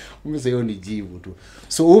 Umesema ni jivu tu.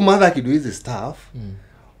 So mother akidu hizi stuff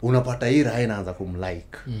unapata hii Ryan anaanza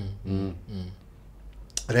kumlike.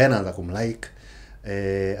 Ryan anaanza kumlike.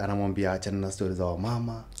 Anamwambia achana na stories za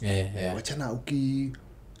mama. Wachana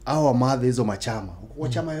hawa mother hizo machama. Kwa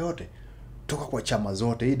chama yote toka kwa chama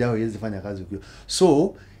zote hii dawa hizi fanya kazi ukiwa.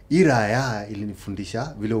 So iraya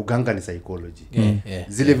ilinifundisha vile uganga ni psychology.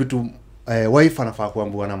 Zile vitu wife anafaa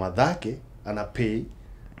kuambiwa na madhake ana pay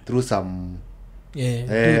through some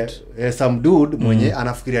some dude mwenye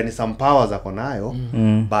anafikiria ni some powers ako nayo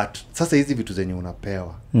but sasa hizi vitu zenye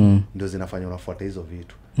unapewa ndio zinafanya unafuata hizo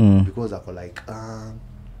vitu because ako like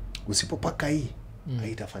usipopaka hii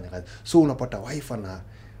haitafanya kazi. So unapata wife ana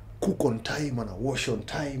cook on time, ana wash on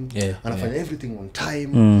time, anafanya everything on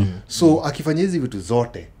time. So akifanya hizi vitu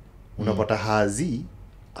zote unapata hazi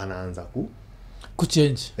anaanza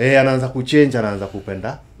kuchange. Anaanza kuchange, anaanza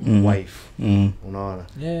kupenda wife. Unaona?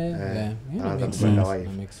 Anaanza kupenda wife.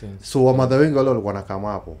 So wa mother wengi wale walikuwa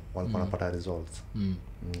nakama hapo, walikuwa wanapata results.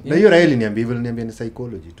 Na hiyo Raeli niambia ni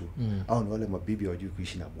psychology tu. Au ni wale mabibi hawajui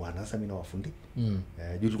kuishi na bwana. Sasa mimi nawafundi.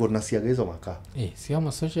 Juu tulikuwa tunasiaga hizo makaa. Si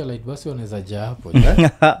ama socialite basi wanaweza jaa hapo.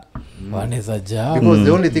 Wanaweza jaa. Because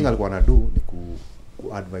the only thing alikuwa anadu ni ku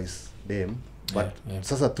advise them, but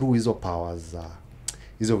sasa through hizo powers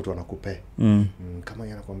hizo vitu wanakupea. Kama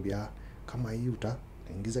yeye anakuambia kama hii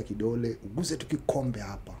utaingiza kidole, uguze tu kikombe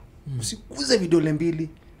hapa. Usiguze vidole mbili.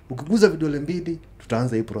 Ukiguza vidole mbili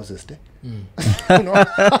tutaanza hii process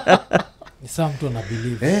some to na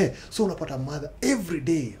believe so unapata mother every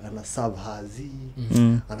day ana serve hazi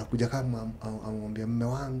anakuja kama amwambia mume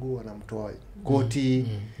wangu anamtoa koti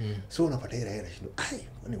so unapata ile hela shindo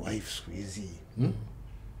ni wife siku hizi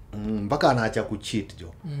mpaka anaacha kucheat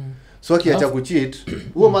jo so akiacha kucheat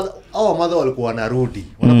huo mother walikuwa wanarudi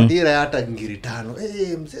wanapatia hata ngiri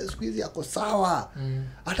 5 mzee siku hizi yako sawa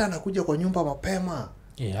hata anakuja kwa nyumba mapema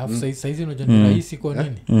afu saizi unajua ni rahisi kwa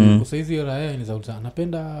nini kwa saizi raia inaweza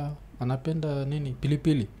anapenda nini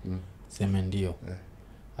pilipili sema ndio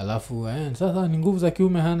alafu sasa ni nguvu za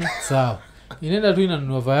kiume hana sawa inaenda tu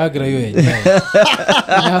inanunua Viagra hiyo yenyewe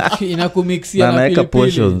inakumixia na pilipili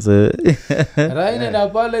portions raina na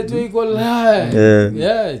pale tu iko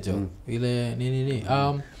jo ile nini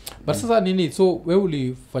but sasa nini so wewe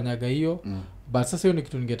ulifanyaga hiyo but sasa hiyo ni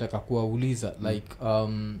kitu ningetaka kuwauliza like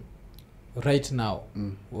right now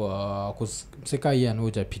mseka hii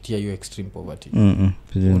anaoja pitia hiyo extreme poverty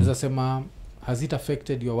unaweza sema has it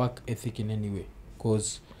affected your work ethic in any way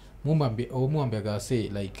because muambiaga say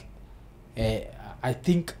like I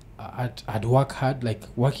think I'd work hard like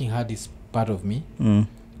working hard is part of me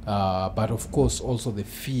but of course also the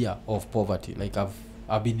fear of poverty like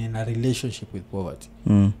I've been in a relationship with poverty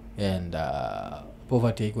and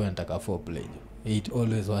poverty haikuwa nataka foreplay it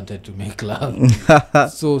always wanted to make love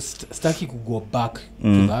so staki to go back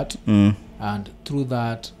to that and through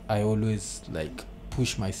that I always like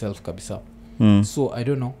push myself kabisa so I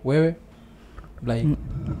don't know wewe like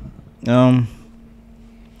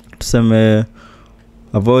tuseme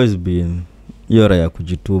I've always been yora ya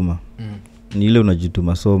kujituma ni ile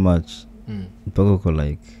unajituma so much mpaka uko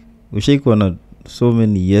like ushaikuwa na so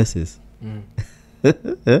many yeses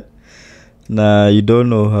na you don't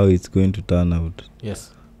know how it's going to turn out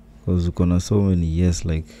yes because uko na so many years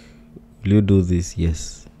like will you do this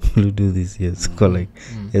yes will you do this yes like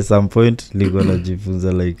at some point niko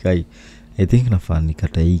najifunza like I think nafaa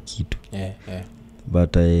nikata hii kitu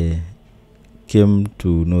but I came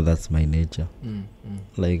to know that's my nature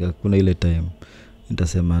like hakuna ile time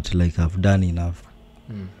nitasema ati like I've done enough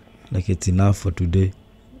like it's enough for today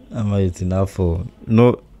ama it's enough for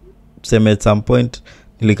no sema at some point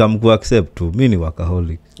nilikam ku accept tu mimi ni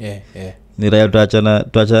workaholic ni raya tuachana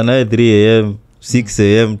 3 am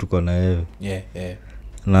 6 am tuko na wewe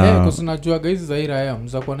na kwa sababu najua guys za ira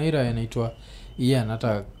mzakuwa na ira inaitwa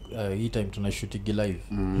hata hii time tunashoot live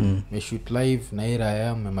me shoot live na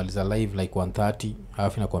ira mmemaliza live like 1:30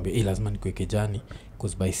 alafu nakwambia lazima nikuweke jani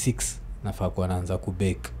because by 6 nafaa kuwa naanza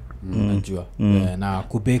kubake unajua na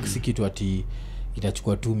kubake si kitu ati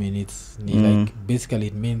itachukua 2 minutes ni like basically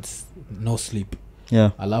it means no sleep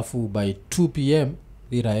alafu by 2 pm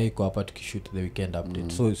ira iko hapa tukishoot the weekend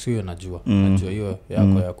update so hiyo najua hiyo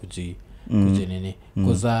yako ya kuji nini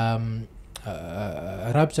because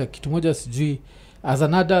rapture kitu moja sijui as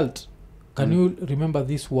an adult can you remember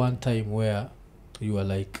this one time where you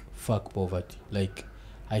were like fuck poverty like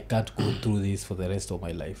I can't go through this for the rest of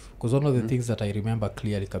my life because one of the things that I remember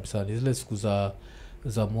clearly kabisa ni zile siku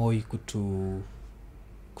za Moi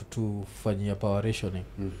kutufanyia power rationing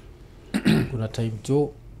kuna time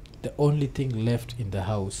the only thing left in the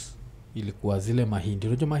house ilikuwa zile mahindi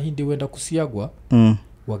unajua mahindi huenda kusiagwa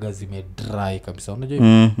waga zime dry kabisa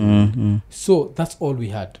unajua so that's all we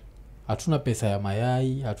had hatuna pesa ya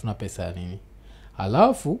mayai hatuna pesa ya nini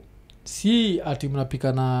alafu si ati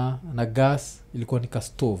mnapika na gas ilikuwa ni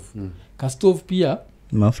ka stove pia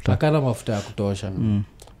mafuta akana mafuta ya kutosha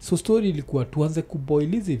so story ilikuwa tuanze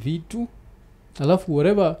kuboil hizi vitu alafu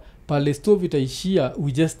whatever pale stove itaishia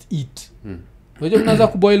we just eat unajua mnaanza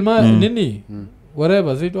kuboil nini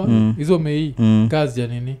whatever zitwa hizo mei kazi ya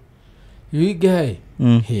nini you guy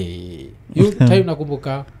you time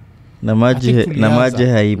nakumbuka na maji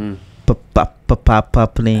hai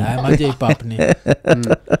maji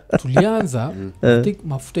tulianza I think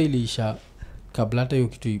mafuta iliisha kabla hata hiyo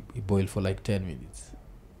kitu iboil for like 10 minutes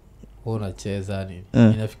unacheza nini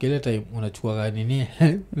inafikiria time unachukua nini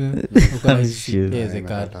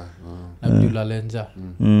ukaiwezekana na bila lenja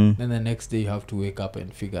then the next day you have to wake up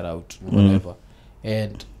and figure out whatever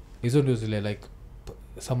and hizo ndio zile like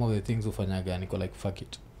some of the things ufanyaga niko like fuck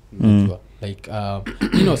it unajua like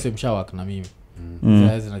semshawak na mimi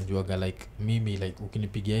sasa najuaga like mimi like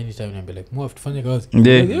ukinipigia anytime niambia like move tufanye kazi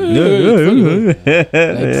like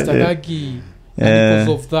stagaki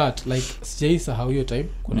because of that like sijaisa how your time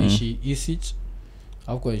kunaishi Isich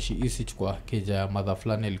au kunaishi Isich kwa keja ya mother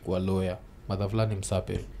fulani alikuwa lawyer mother fulani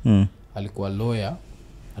msape alikuwa lawyer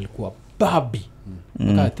alikuwa babi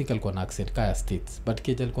I think alikuwa na accent kaya states but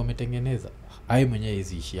keja alikuwa ametengeneza ai mwenyewe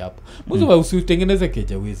hiziishi hapo mwanzo usitengeneze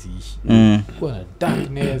keja wezi ishi kwa na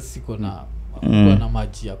darkness iko na kulikuwa na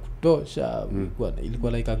maji ya kutosha,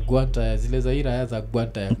 ilikuwa like a gwanta ya zile za ira za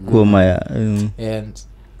gwanta ya kuoma ya and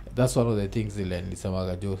that's one of the things ile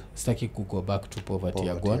nilisemaga jo sitaki go back to poverty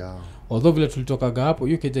ya Gwan. Although vile tulitokaga hapo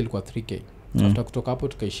hiyo keja ilikuwa 3k. After kutoka hapo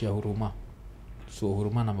tukaishia Huruma, so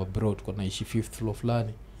Huruma na mabro tuko naishi 5th floor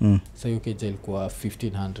fulani. Sasa hiyo keja ilikuwa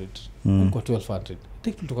 1500 ilikuwa 1200. I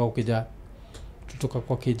think tulitoka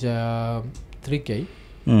kwa keja 3k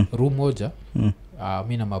room moja.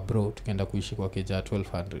 Mimi na mabro tukaenda kuishi kwa keja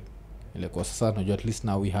 1200 ile kwa sasa najua at least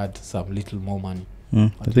now we had some little more money.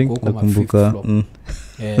 I think nakumbuka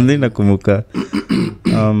nakumbuka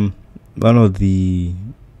one of the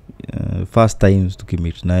first times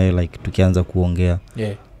tukimit naye like tukianza kuongea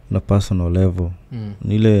na personal level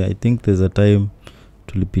nile I think there's a time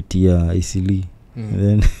tulipitia Isili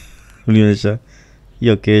then ulionyesha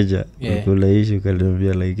hiyo keja kulaishi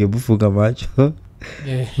ukaniambia like hebu funga macho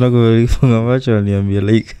funga macho aniambia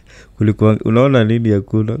like kulikuwa unaona nini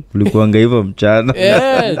hakuna kulikuanga hivyo mchana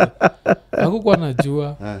hakukuwa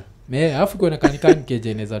najua afu kuna kanikani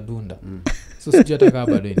keja inaweza dunda so sijui hata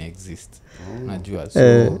kama bado ina exist najua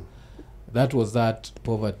so that was that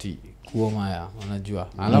poverty kuoma ya unajua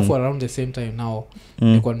alafu around the same time now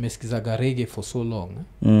nilikuwa nimesikiza reggae for so long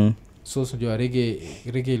so sijua reggae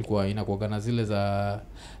ilikuwa inakuwa na zile za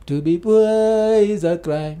to be poor is a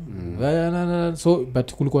crime so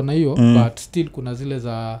but kulikuwa na hiyo but still kuna zile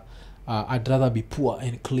za I'd rather be poor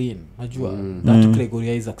and clean najua that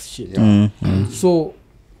Gregory Isaacs shit so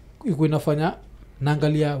iko inafanya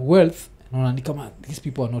naangalia wealth naona ni kama these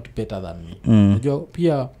people are not better than me najua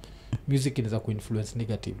pia music inaweza kuinfluence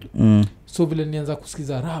negatively so vile nianza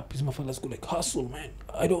kusikiza rap is mafala school like hustle man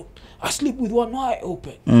I sleep with one eye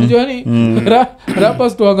open najua ni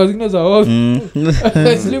rappers tuanga zingine za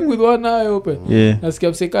I sleep with one eye open nasikia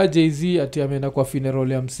mseka Jay-Z ati ameenda kwa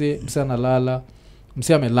funeral ya mse analala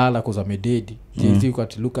mse amelala cause amededi Jay-Z you got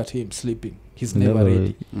to look at him sleeping he's never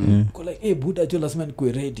ready go like hey buddha jo lazima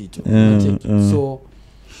nikuwe ready jo so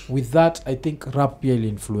with that I think rap pia will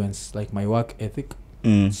influence like my work ethic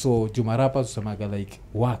so juma rappers usemaga like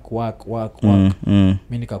work mimi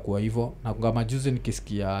nikakuwa hivyo na kama juzi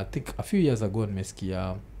nikisikia I think a few years ago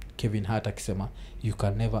nimesikia Kevin Hart akisema you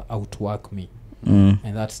can never outwork me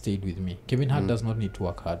and that stayed with me. Kevin Hart does not need to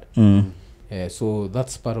work hard so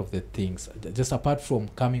that's part of the things just apart from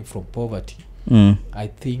coming from poverty I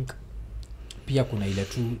think pia kuna ile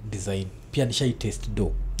tu design pia nishai test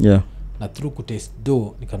do na through ku test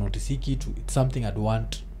do nikanotice kitu it's something I'd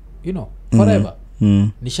want you know forever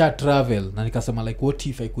nisha travel na nikasema like what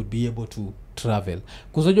if I could be able to travel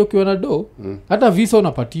kuzojo ukiona do hata visa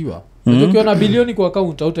unapatiwa unajua ukiona bilioni kwa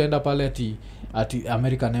account utaenda pale ati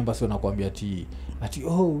American embassy wanakuambia ati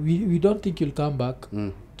oh we don't think you'll come back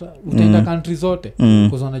utaenda country zote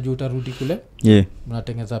kwa unajua utarudi kule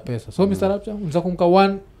mnatengeza pesa so Mr. Rapcha unaweza kumka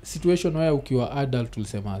one situation where ukiwa adult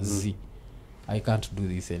ulisema I can't do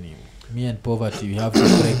this anymore me and poverty we have to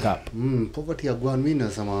break up poverty ya Gwan mimi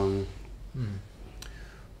nasema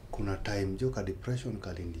kuna time joka depression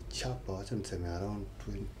kalinichapa acha niseme around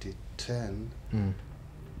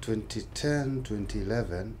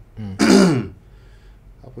 2011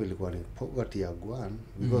 hapo ilikuwa ni poverty ya Gwan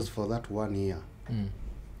because for that 1 year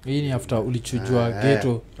hii ni after ulichujua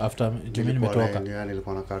ghetto after jumini nimetoka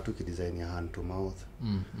nilikuwa nakaa tu kidesign ya hand to mouth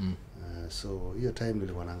so hiyo time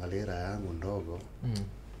nilikuwa naangalia raha yangu ndogo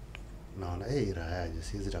naona raha yaje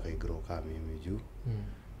siwezi taka igrow kama mimi juu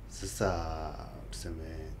sasa tuseme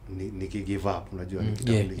nikigive up unajua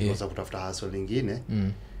nikitaka kutafuta hustle lingine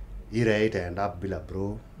ira itaenda up bila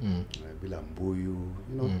bro bila mbuyu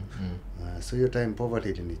you know so your time poverty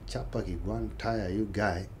ilinichapa kigwan tire you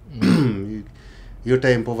guy your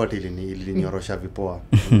time poverty ilinyorosha vipoa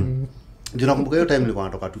ndio nakumbuka hiyo time nilikuwa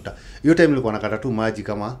natoka tuta hiyo time nilikuwa nakata tu maji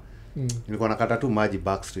kama nilikuwa nakata tu maji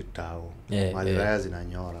backstreet tao mali raya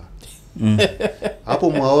zinanyora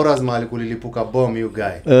hapo mwaoras mali kulilipuka bomb you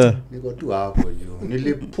guy niko tu hapo juu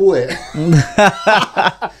nilipue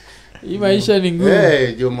hii maisha ni ngumu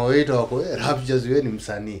juu mwaito wako rap just wewe ni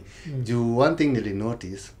msanii juu one thing nili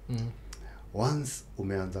notice once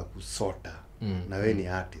umeanza kusota na wewe ni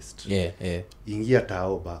artist ingia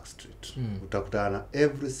tao backstreet utakutana na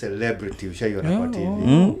every celebrity ushaiona kwa TV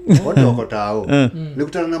wote wako tao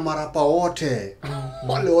nilikutana na marapa wote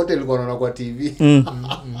wale wote nilikuwa naona kwa TV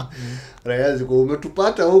raya ziko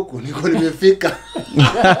umetupata huku niko nimefika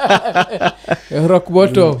rock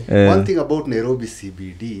bottom one thing about Nairobi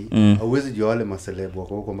CBD hauwezi jua wale maceleb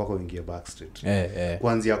wako huko mpaka uingie backstreet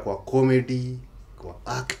kuanzia kwa comedy kwa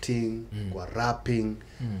acting kwa rapping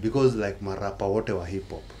because like marapa wote wa hip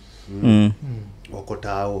hop wako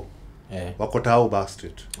tao wako tao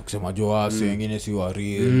backstreet ukisema Joas wengine si wa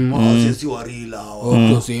real si wa real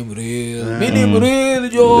au same real mimi real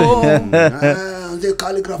jo nze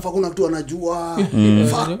calligraph hakuna mtu anajua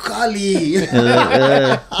fuck kali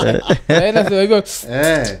na sio hivyo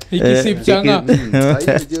ikisip changa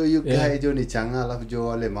jo you guy jo ni changa alafu jo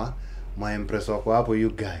wale ma impress wako hapo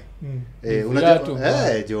you guy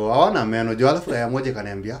unajua jo hawana meno jo alafu ya moja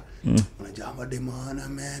kaniambia unajua mademana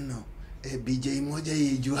meno BJ moja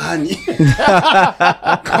hii juani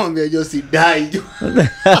kaambia jo sidai jo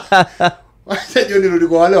wacha jo nirudi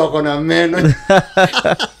kwa wale wako na meno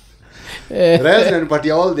Rest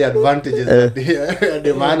nipatia all the advantages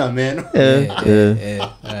the maana meno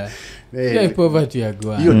poverty ya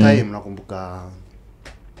gwa hiyo time nakumbuka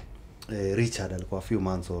Richard alikuwa a few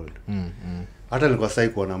months old hata nilikuwa sai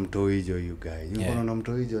kuona mtoi hiyo you guy yuko na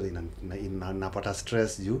mtoi hiyo napata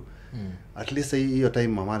stress juu at least hiyo time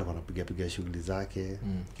mama alikuwa anapiga shughuli zake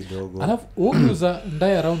kidogo alafu ukiuza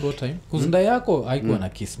ndai around what time kuzindai yako haikuwa na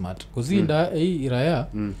kismat kuzinda hii iraya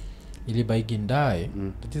ilibaigi ndae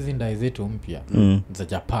tatizo ndai zetu mpya za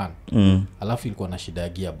Japan alafu ilikuwa na shida ya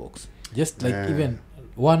gearbox just like even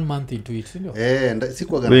 1 month into it sindio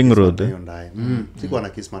sikuwa gana hiyo ndae sikuwa na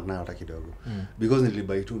kismat nayo hata kidogo because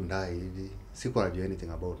nilibai tu ndae hivi sikuwa najua anything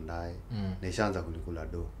about ndae na ishaanza kunikula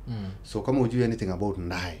do so kama hujui anything about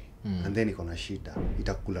ndae and then iko na shida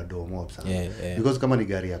itakula do mob sana because kama ni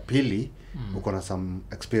gari ya pili uko na some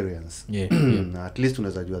experience at least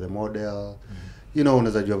unaweza jua the model you know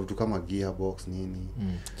unaweza jua vitu kama gearbox nini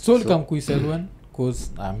so come kuisell when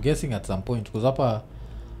cause I'm guessing at some point cause hapa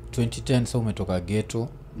 2010 so umetoka ghetto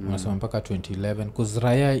unasema mpaka 2011 cause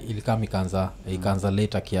raya ilikama ikaanza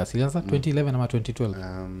later kiasi ilianza 2011 ama 2012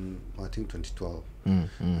 I think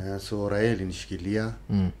 2012 so raya ilinishikilia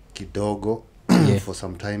kidogo for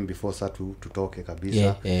some time before sa tutoke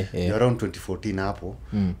kabisa around 2014 hapo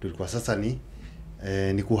tulikuwa sasa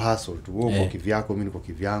ni kuhustle tu uko kivyako mimi niko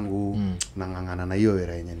kivyangu nangangana na hiyo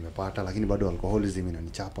era yenye nimepata lakini bado alcoholism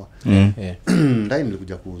inanichapa ndai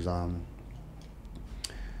nilikuja kuuza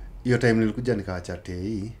hiyo time nilikuja nikaacha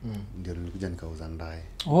TI ndio nilikuja nikauza ndaye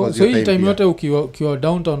so hii time yote ukiwa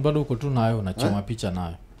downtown bado uko tu nayo unachoma picha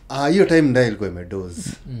nayo hiyo time ndaye ilikuwa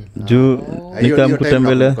imedoze juu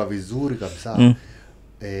nikamkutembelea kwa vizuri kabisa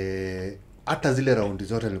hata zile raundi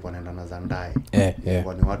zote nilikuwa naenda na zandae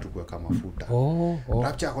kwa ni watu kuweka mafuta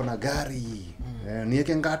rapcha ako na gari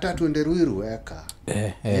niweke ngata tuende Ruiru weka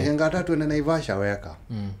niweke ngata tuende Naivasha weka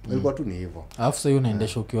ilikuwa tu ni hivyo alafu sasa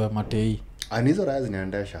unaendesha ukiwa matei anizo raya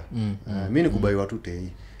zinaendesha mimi nikubai watu tei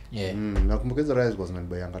nakumbuka hizo raya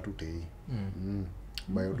zinanibaianga tu tei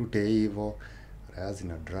bayo tu tei hivyo raya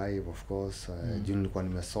zina drive of course juu nilikuwa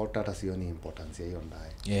nimesota hata sioni importance ya hiyo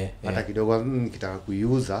ndaye hata kidogo nikitaka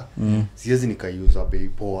kuiuza siwezi nikaiuza bei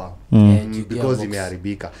poa because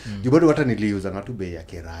imeharibika juu bado hata niliuza na tu bei ya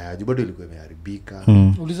kiraya juu bado ilikuwa imeharibika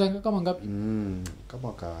ulizanga kama ngapi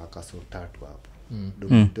kama kaso 3 hapo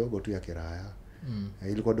dogo tu ya kiraya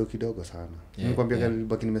ilikuwa dogo kidogo sana nikwambia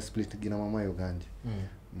nilibaki nimesplit gina mama yo ganje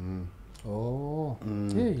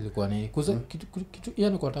ilikuwa ni kuza kitu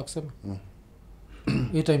yani kwa nataka kusema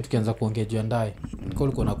hii time tukianza kuongea juu ndaye niko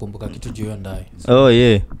ulikuwa nakumbuka kitu juu ya ndaye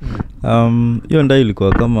hiyo ndaye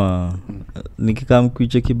ilikuwa kama nikikaa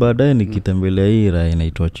mkuicheki baadaye nikitembelea hii raha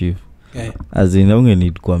inaitwa Chief azina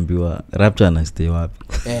ungeni kuambiwa Rapture na stay wapi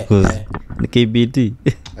cause ni KBT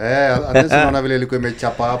unaona vile ilikuwa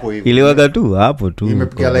imechapa hapo hivi iliwaka tu hapo tu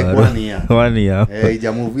imepiga like 1 year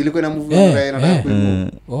ija move ilikuwa ina move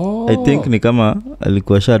I think ni kama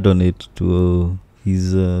alikuwa sha donate to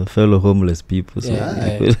his fellow homeless people so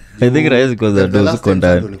I think raya because that those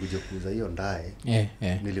condemned nilikuja kuuza hiyo ndaye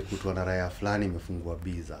nilikutwa na raya fulani imefungua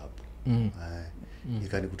biza hapo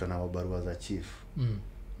ikanikuta na barua za Chief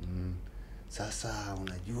sasa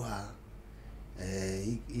unajua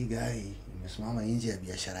hii guy imesimama nje ya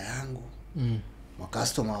biashara yangu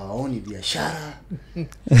customer waoni biashara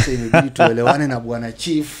sasa imebidi tuelewane na bwana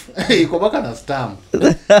Chief iko baka na stamp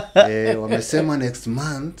wamesema next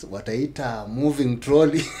month wataita moving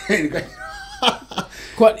trolley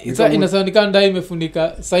kwa inasanika ndai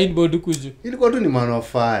imefunika signboard kuju ilikuwa tu ni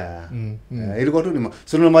manufaa ilikuwa tu ni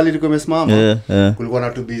so normally ilikuwa imesimama kulikuwa na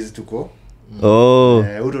tu busy tuko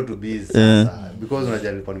uto tu busy sasa because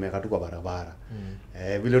unajua nilikuwa nimeka tu kwa barabara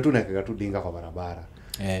vile tu nakeka tu dinga kwa barabara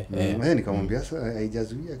nikamwambia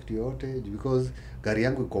haijazuia kitu yote because gari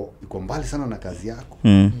yangu iko mbali sana na kazi yako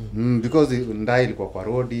because ndai ilikuwa kwa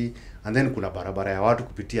road and then kuna barabara ya watu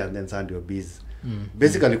kupitia and then sasa ndio busy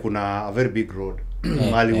basically kuna a very big road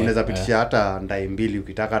mali unaweza pitisha hata ndai mbili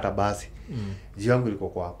ukitaka hata basi. Jio yangu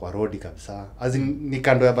ilikuwa kwa road kabisa. Ni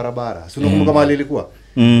kando ya barabara. Si unakumbuka mali ilikuwa?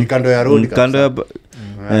 Ni kando ya road kabisa. Kando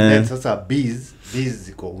ya sasa bees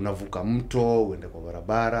ziko unavuka mto uende kwa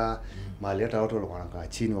barabara. Mali hata watu walikuwa wanakaa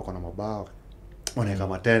chini wako na mabao. Wanaweka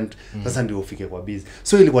matent. Sasa ndio ufike kwa bees.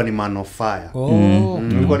 So ilikuwa ni man of fire.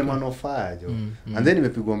 Ilikuwa ni man of fire jo. And then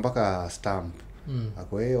imepigwa mpaka stamp.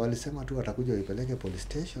 Ako walisema tu atakuja ipeleke police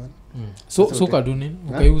station. So kaduni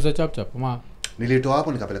ukaiuza chap ma nilitoa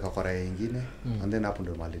hapo nikapeleka kwa raia nyingine and then hapo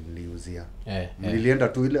ndio mali niliuzia. Nilienda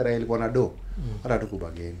tu ile raia ilikuwa na do hata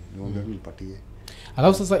tukubageni niombe nipatie.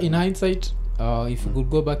 Alafu sasa in hindsight if you could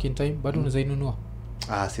go back in time bado unaweza inunua?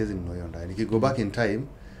 Siwezi nunua hiyo ndani. Nikigo back in time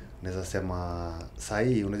naweza sema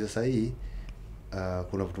sahi unajua sahi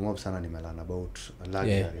kuna vitu mob sana nimelana about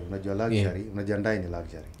luxury. Unajua luxury unajua ndai ni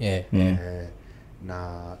luxury.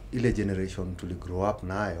 Na ile generation tuli grow up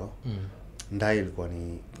nayo ndai ilikuwa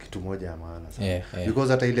ni kitu moja ya maana sana.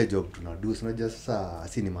 Because hata ile job tunadu unajua sasa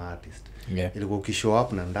si ni artist. Ilikuwa ukishow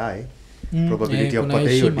up na ndai probability ya kupata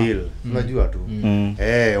hiyo deal unajua tu.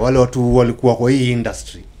 Wale watu walikuwa kwa hii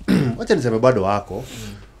industry. Wacha niseme bado wako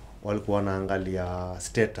walikuwa wanaangalia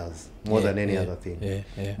status more than any other thing.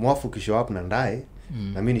 Mwafu kishow up na ndai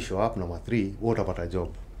na mimi ni show up number 3 wewe utapata job.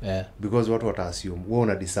 Because watu wata assume wewe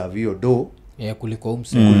una deserve hiyo do kuliko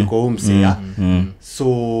umse. So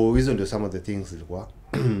hizo ndio some of the things zilikuwa.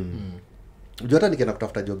 Unajua hata nikienda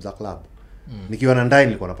kutafuta job za club nikiwa na ndai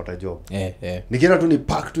nilikuwa napata job. Nikienda tu ni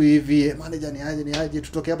pack tu hivi manager ni aje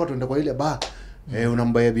tutoke hapa tuende kwa ile bar.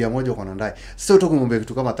 Unambaya bia moja kwa ndai. Sasa utakumwambia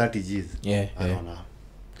kitu kama 30 Gs. Anaona.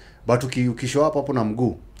 But ukishow hapo na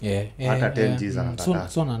mguu hata 10 Gs anataka.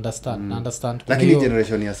 So understand. Lakini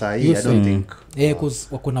generation ya saa hii I don't think cuz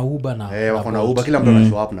wako na Uber na wako na Uber kila mtu ana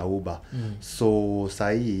show up na Uber. So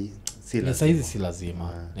saa hii si lazima.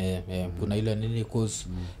 Kuna ile nini cause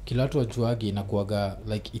kila watu wajuagi inakuaga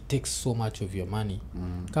like it takes so much of your money.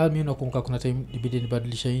 Kama mimi nakumbuka kuna time ibidi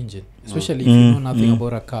nibadilisha engine especially if you know nothing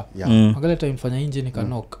about a car. Angalia time fanya engine ka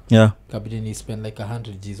knock. Kabidi ni spend like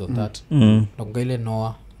 100 Gs on that. Nakumbuka ile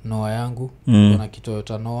Noah yangu kuna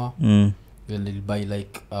Toyota Noah nilibuy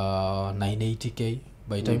like 980k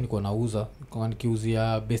by time niko nauza kwa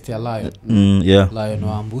nikiuzia best ya Lion Lion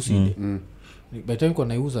wa Ambusi by time niko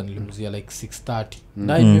nauza nilimuzia like 630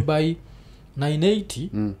 na nimebuy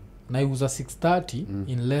 980 nauza 630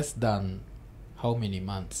 in less than how many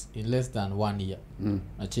months in less than 1 year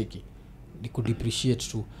na cheki niko depreciate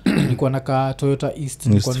tu. Nilikuwa na Toyota East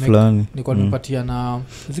nilikuwa nimepatia na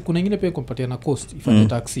kuna nyingine pia nikompatia na cost ifanye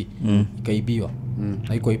taxi ikaibiwa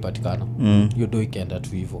na iko ipatikana hiyo do ikaenda tu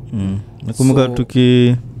hivyo. Nakumbuka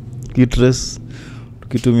tukitrace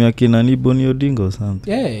tukitumia kinani Boni Odingo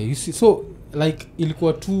something. You see, so like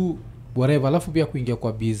ilikuwa tu whatever. Alafu pia kuingia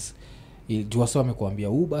kwa biz jua sawa amekuambia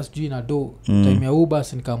Uber sijui na do time ya Uber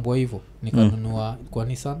nikaambua hivyo nikanunua kwa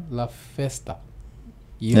Nissan La Festa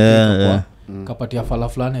hiyo kapatia fala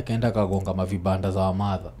fulani akaenda kagonga mavibanda za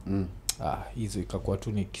wamadha. Hizo ikakuwa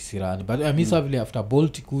tu ni kisirani but I miss vile after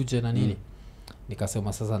Bolt kuje na nini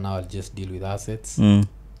nikasema sasa now I'll just deal with assets.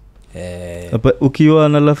 Hapa ukiwa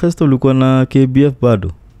na La Festa ulikuwa na KBF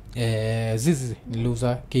bado? Zizi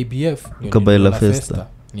niliuza KBF ndio La Festa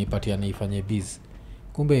nipatia niifanye biz.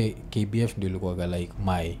 Kumbe KBF ndio ilikuwa like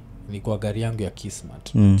nilikuwa gari yangu ya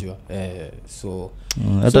Kismat unajua. So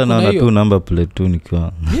hata naona tu number plate tu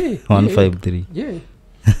nikiwa 153.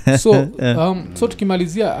 So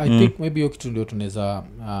tukimalizia I think maybe hiyo kitu ndio tunaweza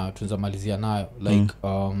malizia nayo like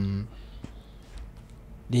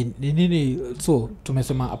nini. So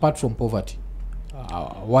tumesema apart from poverty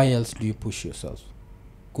why else do you push yourself?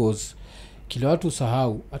 Because kila watu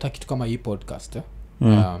sahau hata kitu kama hii podcast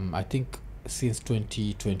I think since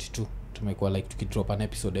 2022 tumekuwa like tukidrop an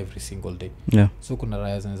episode every single day. So kuna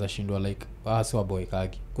raya zinaweza shindwa like so boy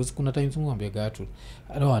kagi because kuna times mwambia gatu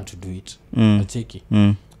I don't want to do it nacheki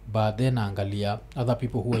but then angalia other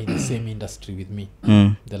people who are in the same industry with me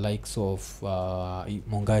the likes of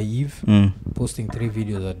Mongai Eve posting 3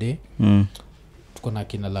 videos a day. Tuko na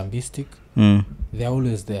kina Lambistic they're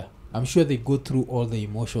always there. I'm sure they go through all the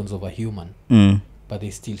emotions of a human but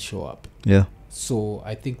they still show up. So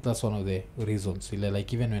I think that's one of the reasons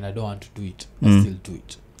like even when I don't want to do it I still do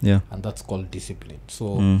it. And that's called discipline.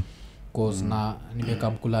 So cause na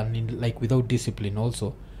nimekamkula like without discipline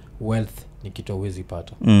also wealth ni kitu huwezi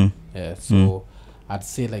pata. So I'd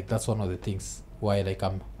say like that's one of the things why like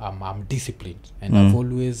I'm disciplined and I've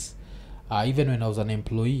always even when I was an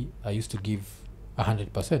employee I used to give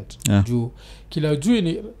 100%. Juu kila juu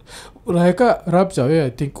ni unaweka rapture wewe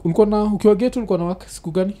I think ulikuwa na ukiwa getu ulikuwa na work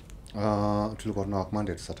siku gani? Tulikuwa na work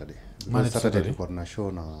Monday to Saturday. Saturday tulikuwa tuna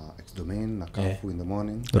show na X Domain na Kafu in the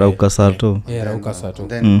morning. Rauka Sato. Rauka Sato.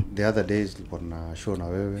 Then the other days tulikuwa tuna show na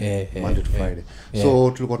wewe Monday to Friday.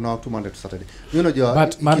 So tulikuwa tuna work Monday to Saturday. Unajua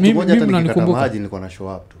kitu moja hata nikikata maji nilikuwa na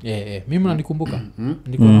show up tu. Mimi nanikumbuka.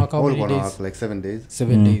 Nilikuwa na work how many days? Like 7 days.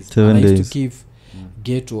 7 days. I used to give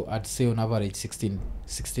ghetto at say on average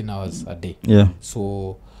 16 hours a day. Yeah.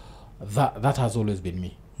 So that has always been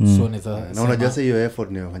me. So na unajua sasa hiyo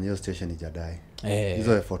effort nimefanya hiyo station ijadai.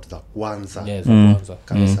 Hizo effort za kwanza. Yes, kwanza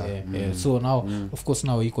kabisa. So now of course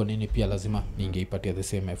now iko nini pia lazima ningeipatia the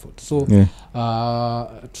same effort. So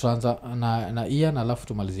tuanza na Ian alafu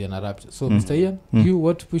tumalizia na Rapture. So Mr. Ian, you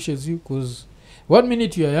what pushes you cuz one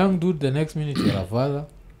minute you are young dude, the next minute you are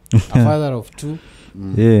a father of 2.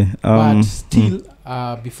 But still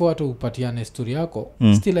before to upatiane story yako,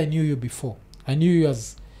 still I knew you before. I knew you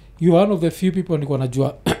as you are one of the few people nilikuwa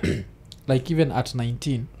najua like even at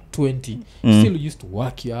 19 20 still used to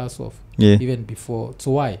work your ass off even before.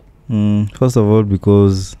 So why? First of all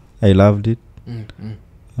because I loved it.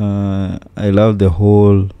 I love the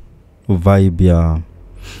whole vibe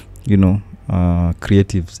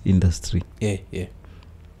creatives industry.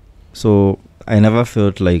 So I never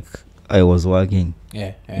felt like I was working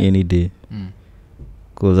any day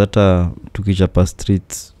because hata tukichapa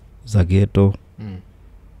streets za ghetto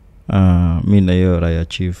mi na hiyo raya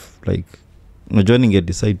chief like najua ninge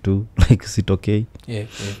decide to like sit okay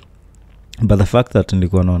but the fact that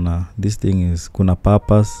nilikuwa naona this thing is kuna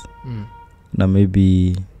purpose na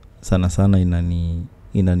maybe sana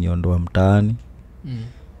inaniondoa mtaani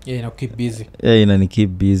keep busy inani keep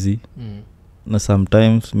busy na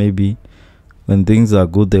sometimes maybe when things are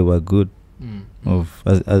good they were good of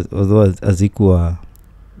although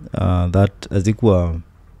azikuwa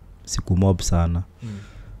siku mob sana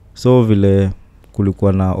so vile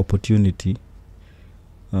kulikuwa na opportunity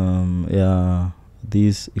ya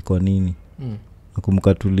this iko nini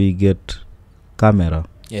nakumbuka tuli get camera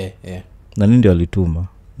na nini ndio alituma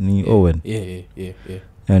ni Owen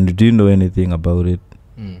and you didn't know anything about it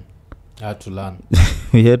I had to learn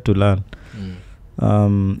we had to learn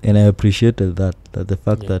and I appreciated that the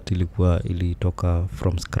fact that ilitoka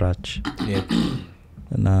from scratch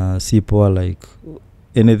na si poa like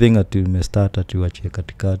anything that you may start at you achie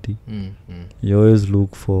katikati you always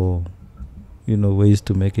look for ways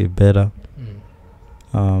to make it better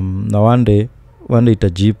na one day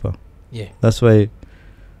itajipa that's why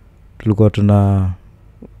tulikuwa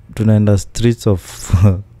tunaenda streets of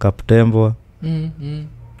Kaptembwa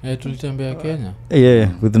tulitembea Kenya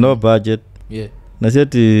with no budget na si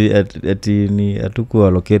ati ni hatuku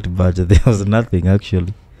allocate budget there was nothing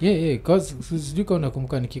actually cause sijuka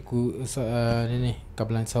unakumbuka nikiku nini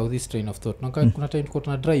kabla ni southeast train of thought kuna time tulikuwa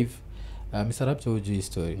tuna drive Mr. Rapture ujui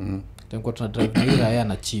story time tulikuwa tuna drive na ira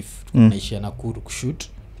na chief tunaishia Nakuru kushoot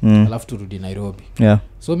alafu turudi Nairobi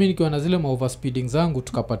so mimi nikiwa na zile overspeeding zangu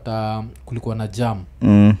tukapata kulikuwa na jam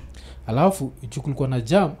alafu kulikuwa na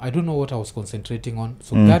jam I don't know what I was concentrating on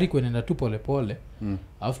so gari kuenenda tu pole pole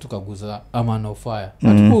alafu tukaguza man of fire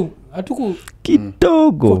hatuku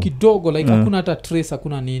kidogo like hakuna hata trace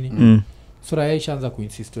hakuna nini so Raya ishaanza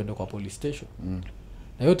kuinsist tuende kwa police station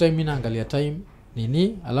na hiyo time mimi naangalia time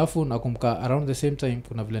nini alafu nakumbuka around the same time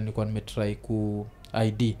kuna vile nilikuwa nimetry ku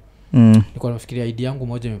ID nilikuwa nafikiria ID yangu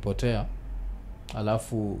moja imepotea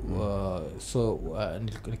alafu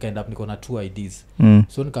nikaenda niko na 2 IDs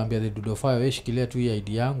so nikaambia the dude of fire wewe shikilia tu hii ID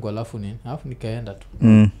yangu alafu nikaenda tu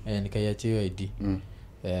nikaiachia hiyo ID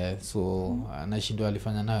so anashindwa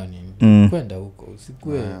alifanya nayo nini kwenda huko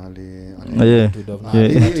usikue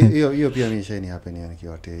hiyo pia mimi shaini happen yani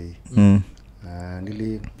kiwatei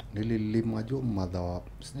nilimwajua mother wa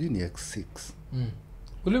sijui ni X6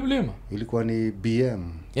 ulimlima ilikuwa ni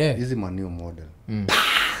BM hizi new model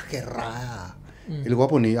keraya ilikuwa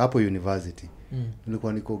hapo ni hapo university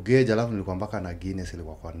nilikuwa niko gauge alafu nilikuwa mpaka na Guinness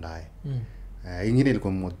ilikuwa kwa ndai ingine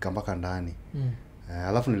ilikuwa mpaka ndani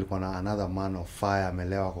alafu nilikuwa na another man of fire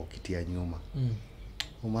amelewa kwa kiti ya nyuma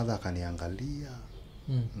mother akaniangalia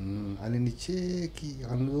alinicheki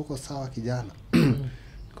uko sawa kijana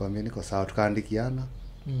nikamwambia niko sawa tukaandikiana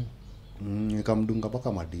nikamdunga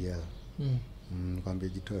mpaka madiel nikamwambia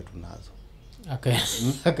jitoe tunazo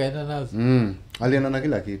akaenda nazo alienda na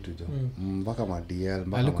kila kitu jo mpaka madiel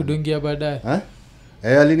alikudungia baadaye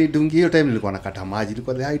alinidungia hiyo time nilikuwa nakata maji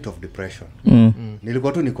ilikuwa the height of depression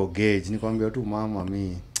nilikuwa tu niko gauge nikamwambia tu mama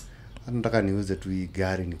mimi nataka niuze tu hii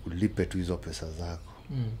gari nikulipe tu hizo pesa zako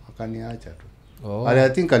akaniacha tu I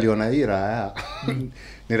think aliona hii raya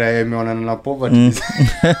ni raya imeonana na poverty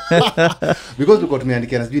because tulikuwa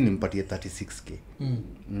tumeandikiana sijui nimpatie 36k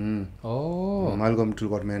Malcolm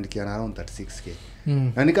tulikuwa tumeandikiana around 36k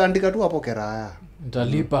na nikaandika tu hapo keraya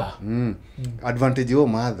nitalipa advantage yo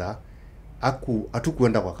mother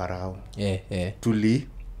hatukuenda kwa karao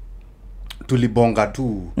tulibonga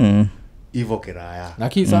tu hivyo keraya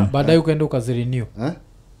lakini sasa baadaye ukaenda ukazirenew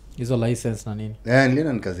hizo license na nini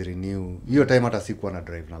nilienda nikazirenew hiyo time hata sikuwa na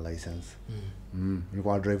drive na license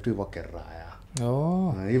nilikuwa na drive tu hivyo keraya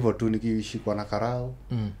hivyo tu nikishikwa na karao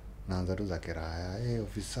naanza tu za keraya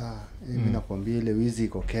ofisa mimi nakwambia ile wizi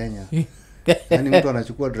iko Kenya yani mtu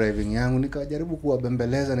anachukua driving yangu nikajaribu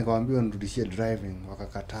kuwabembeleza nikamwambia nirudishie driving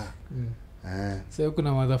wakakataa sasa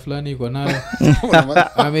kuna madha fulani iko nayo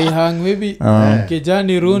amehang maybe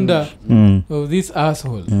kijani runda of this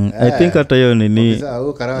asshole I think hata hiyo nini ofisa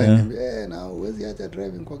huyo karawa na uwezi acha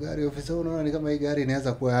driving kwa gari ofisa unaona ni kama hii gari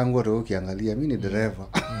inaweza kuwa yangu hata ukiangalia mimi ni driver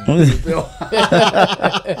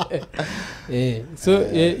so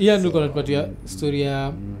yeah ndio kunatupatia story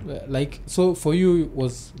ya like so for you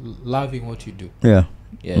was loving what you do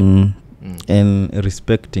and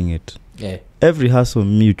respecting it every hustle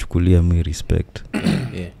me uchukulia me respect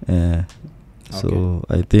so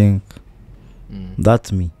I think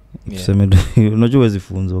that's me tuseme unajua huwezi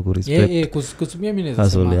funzwa ku respect kusimia mimi naweza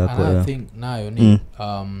sema I think nayo ni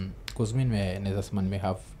cause mimi naweza sema nime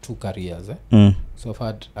have two careers so I've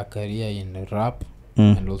had a career in rap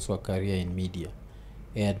and also a career in media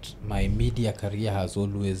and my media career has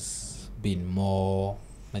always been more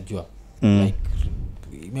najua like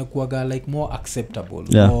imekuwa like more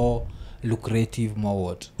acceptable more lucrative more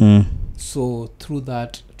what so through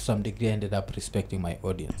that to some degree I ended up respecting my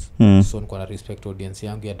audience so niko na respect audience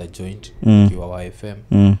yangu ya The Joint nikiwa wa FM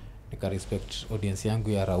nika respect audience yangu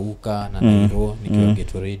ya Rauka na Nairo nikiwa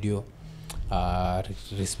Geto Radio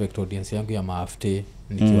respect audience yangu ya Maafte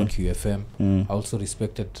nikiwa QFM also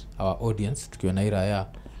respected our audience tukiwa na Iraya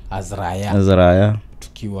Azraya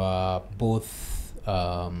tukiwa both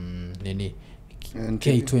nini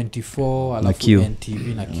K24 alafu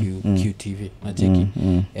NTV na QTV na Jeki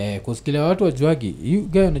cause kile watu wajuagi you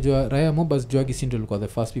guys unajua Raya Mombas juagi si ndio alikuwa the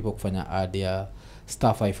first people kufanya ad ya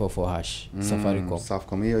star 544#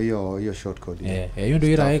 Safaricom hiyo short code hiyo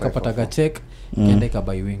ndio Raya ikapata check kenda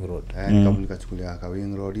ikabuy Wing Road nikachukulia ka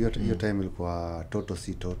Wing Road hiyo time ilikuwa toto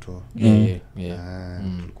si toto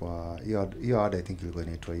ilikuwa hiyo ad I think ilikuwa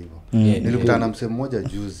inaitwa hivyo nilikutana na msemo mmoja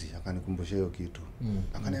juzi akanikumbusha hiyo kitu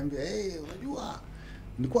akaniambia unajua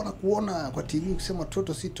nilikuwa nakuona kwa TV ukisema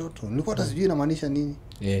toto si toto nilikuwa hata sijui inamaanisha nini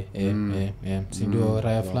si ndio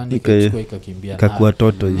Raya fulani ikachukua ikakimbia kakuwa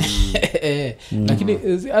toto lakini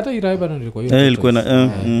hata Raya bado nilikuwa hiyo ilikuwa na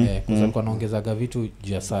kwa sababu anaongezaga vitu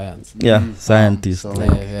juu ya science scientist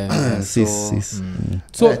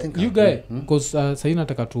so you guys because sasa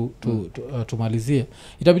nataka tumalizie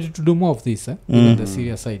itabidi to do more of this in the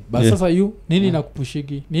serious side but sasa you nini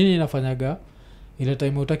nakupushiki nini inafanyaga ile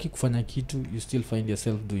time utaki kufanya kitu you still find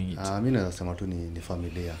yourself doing it mimi naweza sema tu ni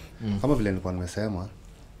familia kama vile nilikuwa nimesema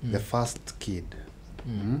the first kid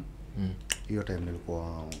hiyo time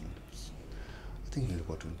nilikuwa I think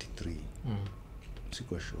nilikuwa 23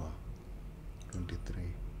 siko sure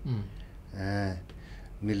 23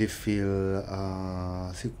 nilifeel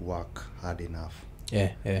siku work hard enough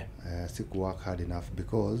siku work hard enough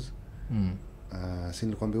because si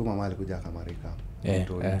nilikwambia mama alikuja akamarika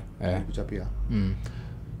nilikuja pia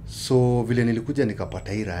so vile nilikuja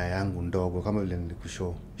nikapata hii raya yangu ndogo kama vile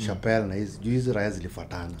nilikushow Chappelle na hizi raya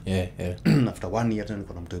zilifuatana after 1 year tena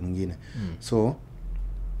niko na mtu mwingine so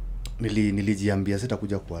nilijiambia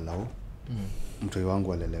sitakuja kualao mtu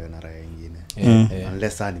wangu alelewe na raya nyingine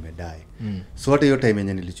unless I nimedai so hata hiyo time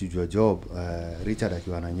yenye nilichujua job Richard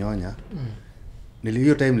akiwa ananyonya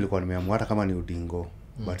hiyo time nilikuwa nimeamua hata kama ni udingo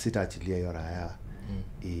but sitaachilia hiyo raya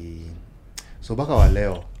so baka wa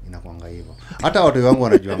leo inakuanga hivyo hata watu wangu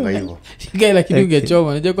wanajuanga hivyo gani lakini ungechoma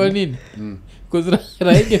unajua kwa nini cuz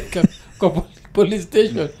raige kwa police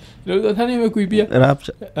station ndio nani amekuibia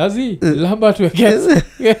rapture azi lamba tuwekeze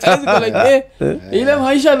azi kwa like ile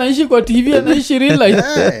maisha anaishi kwa TV anaishi real life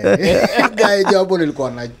guy job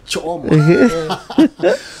nilikuwa nachoma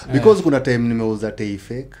because kuna time nimeuza tei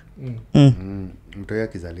fake mtu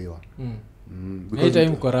yake kizaliwa because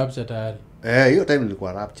time kwa rapture tayari hiyo time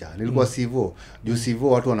nilikuwa rapture nilikuwa sivo juu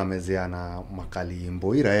sivo watu wanamezeana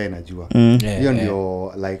makalimbo ila yeye najua hiyo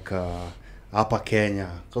ndio like hapa Kenya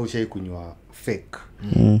kaushai kunywa fake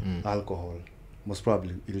alcohol most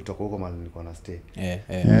probably ilitoka huko mahali nilikuwa na stay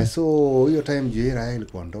so hiyo time jira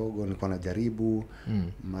ilikuwa ndogo nilikuwa najaribu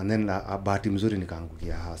and then bahati mzuri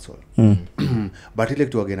nikaangukia hustle but ile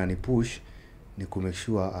kitu wagena ni push ni kumake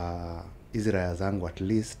sure hizi raya zangu at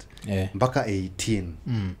least mpaka 18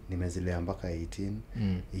 nimezilea mpaka 18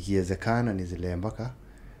 ikiwezekana nizilea mpaka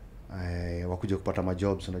wakuja kupata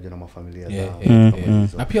majobs unajua na mafamilia zao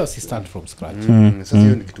na pia si start from scratch. Sasa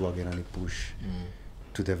hiyo ni kitu wagena ni push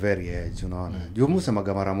to the very edge, unaona. Juu msema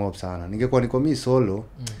gamara mob sana. Ningekuwa niko mimi solo,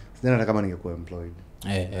 sidhani hata kama ningekuwa employed.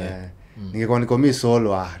 Ningekuwa niko mimi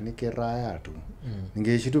solo, nikiraya tu.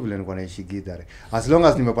 Ningeishi tu vile nilikuwa naishi Githare. As long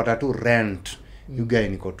as nimepata tu rent, you guy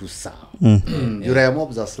niko tu sawa. Jura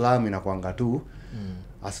mob za slum inakuanga tu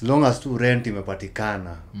as long as tu rent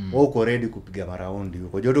imepatikana, wewe uko ready kupiga maraundi.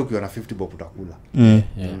 Uko joto ukiwa na 50 bob utakula.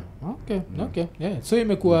 Okay. So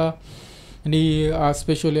imekuwa ni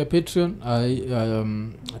special ya Patreon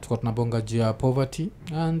tuko tunabonga juu ya poverty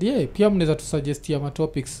and pia mnaweza tusuggestia ma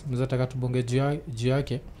topics mnaweza taka tubonge juu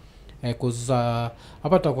yake cause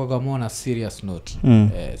hapa tutakuwa more serious note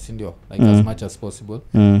si ndio like as much as possible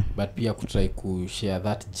but pia kutry ku share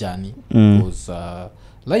that journey because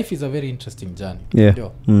life is a very interesting journey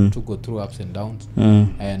to go through ups and downs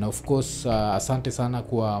and of course asante sana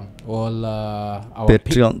kwa all our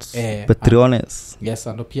Patreons yes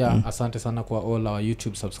and pia asante sana kwa all our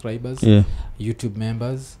YouTube subscribers YouTube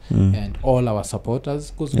members and all our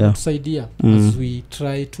supporters because mtusaidia as we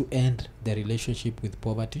try to end the relationship with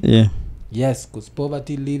poverty yes because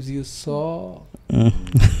poverty leaves you so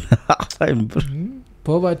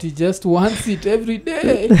poverty just wants it every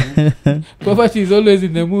day. Poverty is always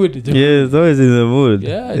in the mood. Yes, always in the mood.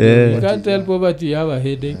 You can't tell poverty you have a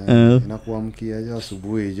headache. Nakuamkia jo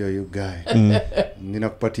asubuhi jo you guy.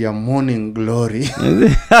 Ninakupatia morning glory.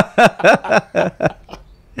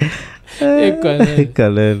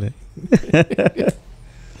 Ekalele.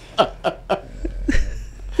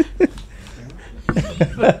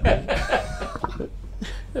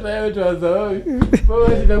 Right was all.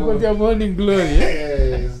 Poverty nakupatia morning glory.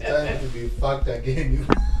 It's time to be fucked again.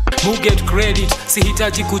 Who get credit,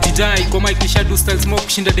 sihitaji kujidai. Kwa Mike Shadow Styles Smoke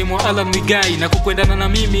kushinda demo Alan Migai. Na kukwendana na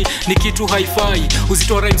mimi ni kitu haifai.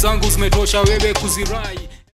 Uzitoa rhymes zangu zimetosha wewe kuzirai.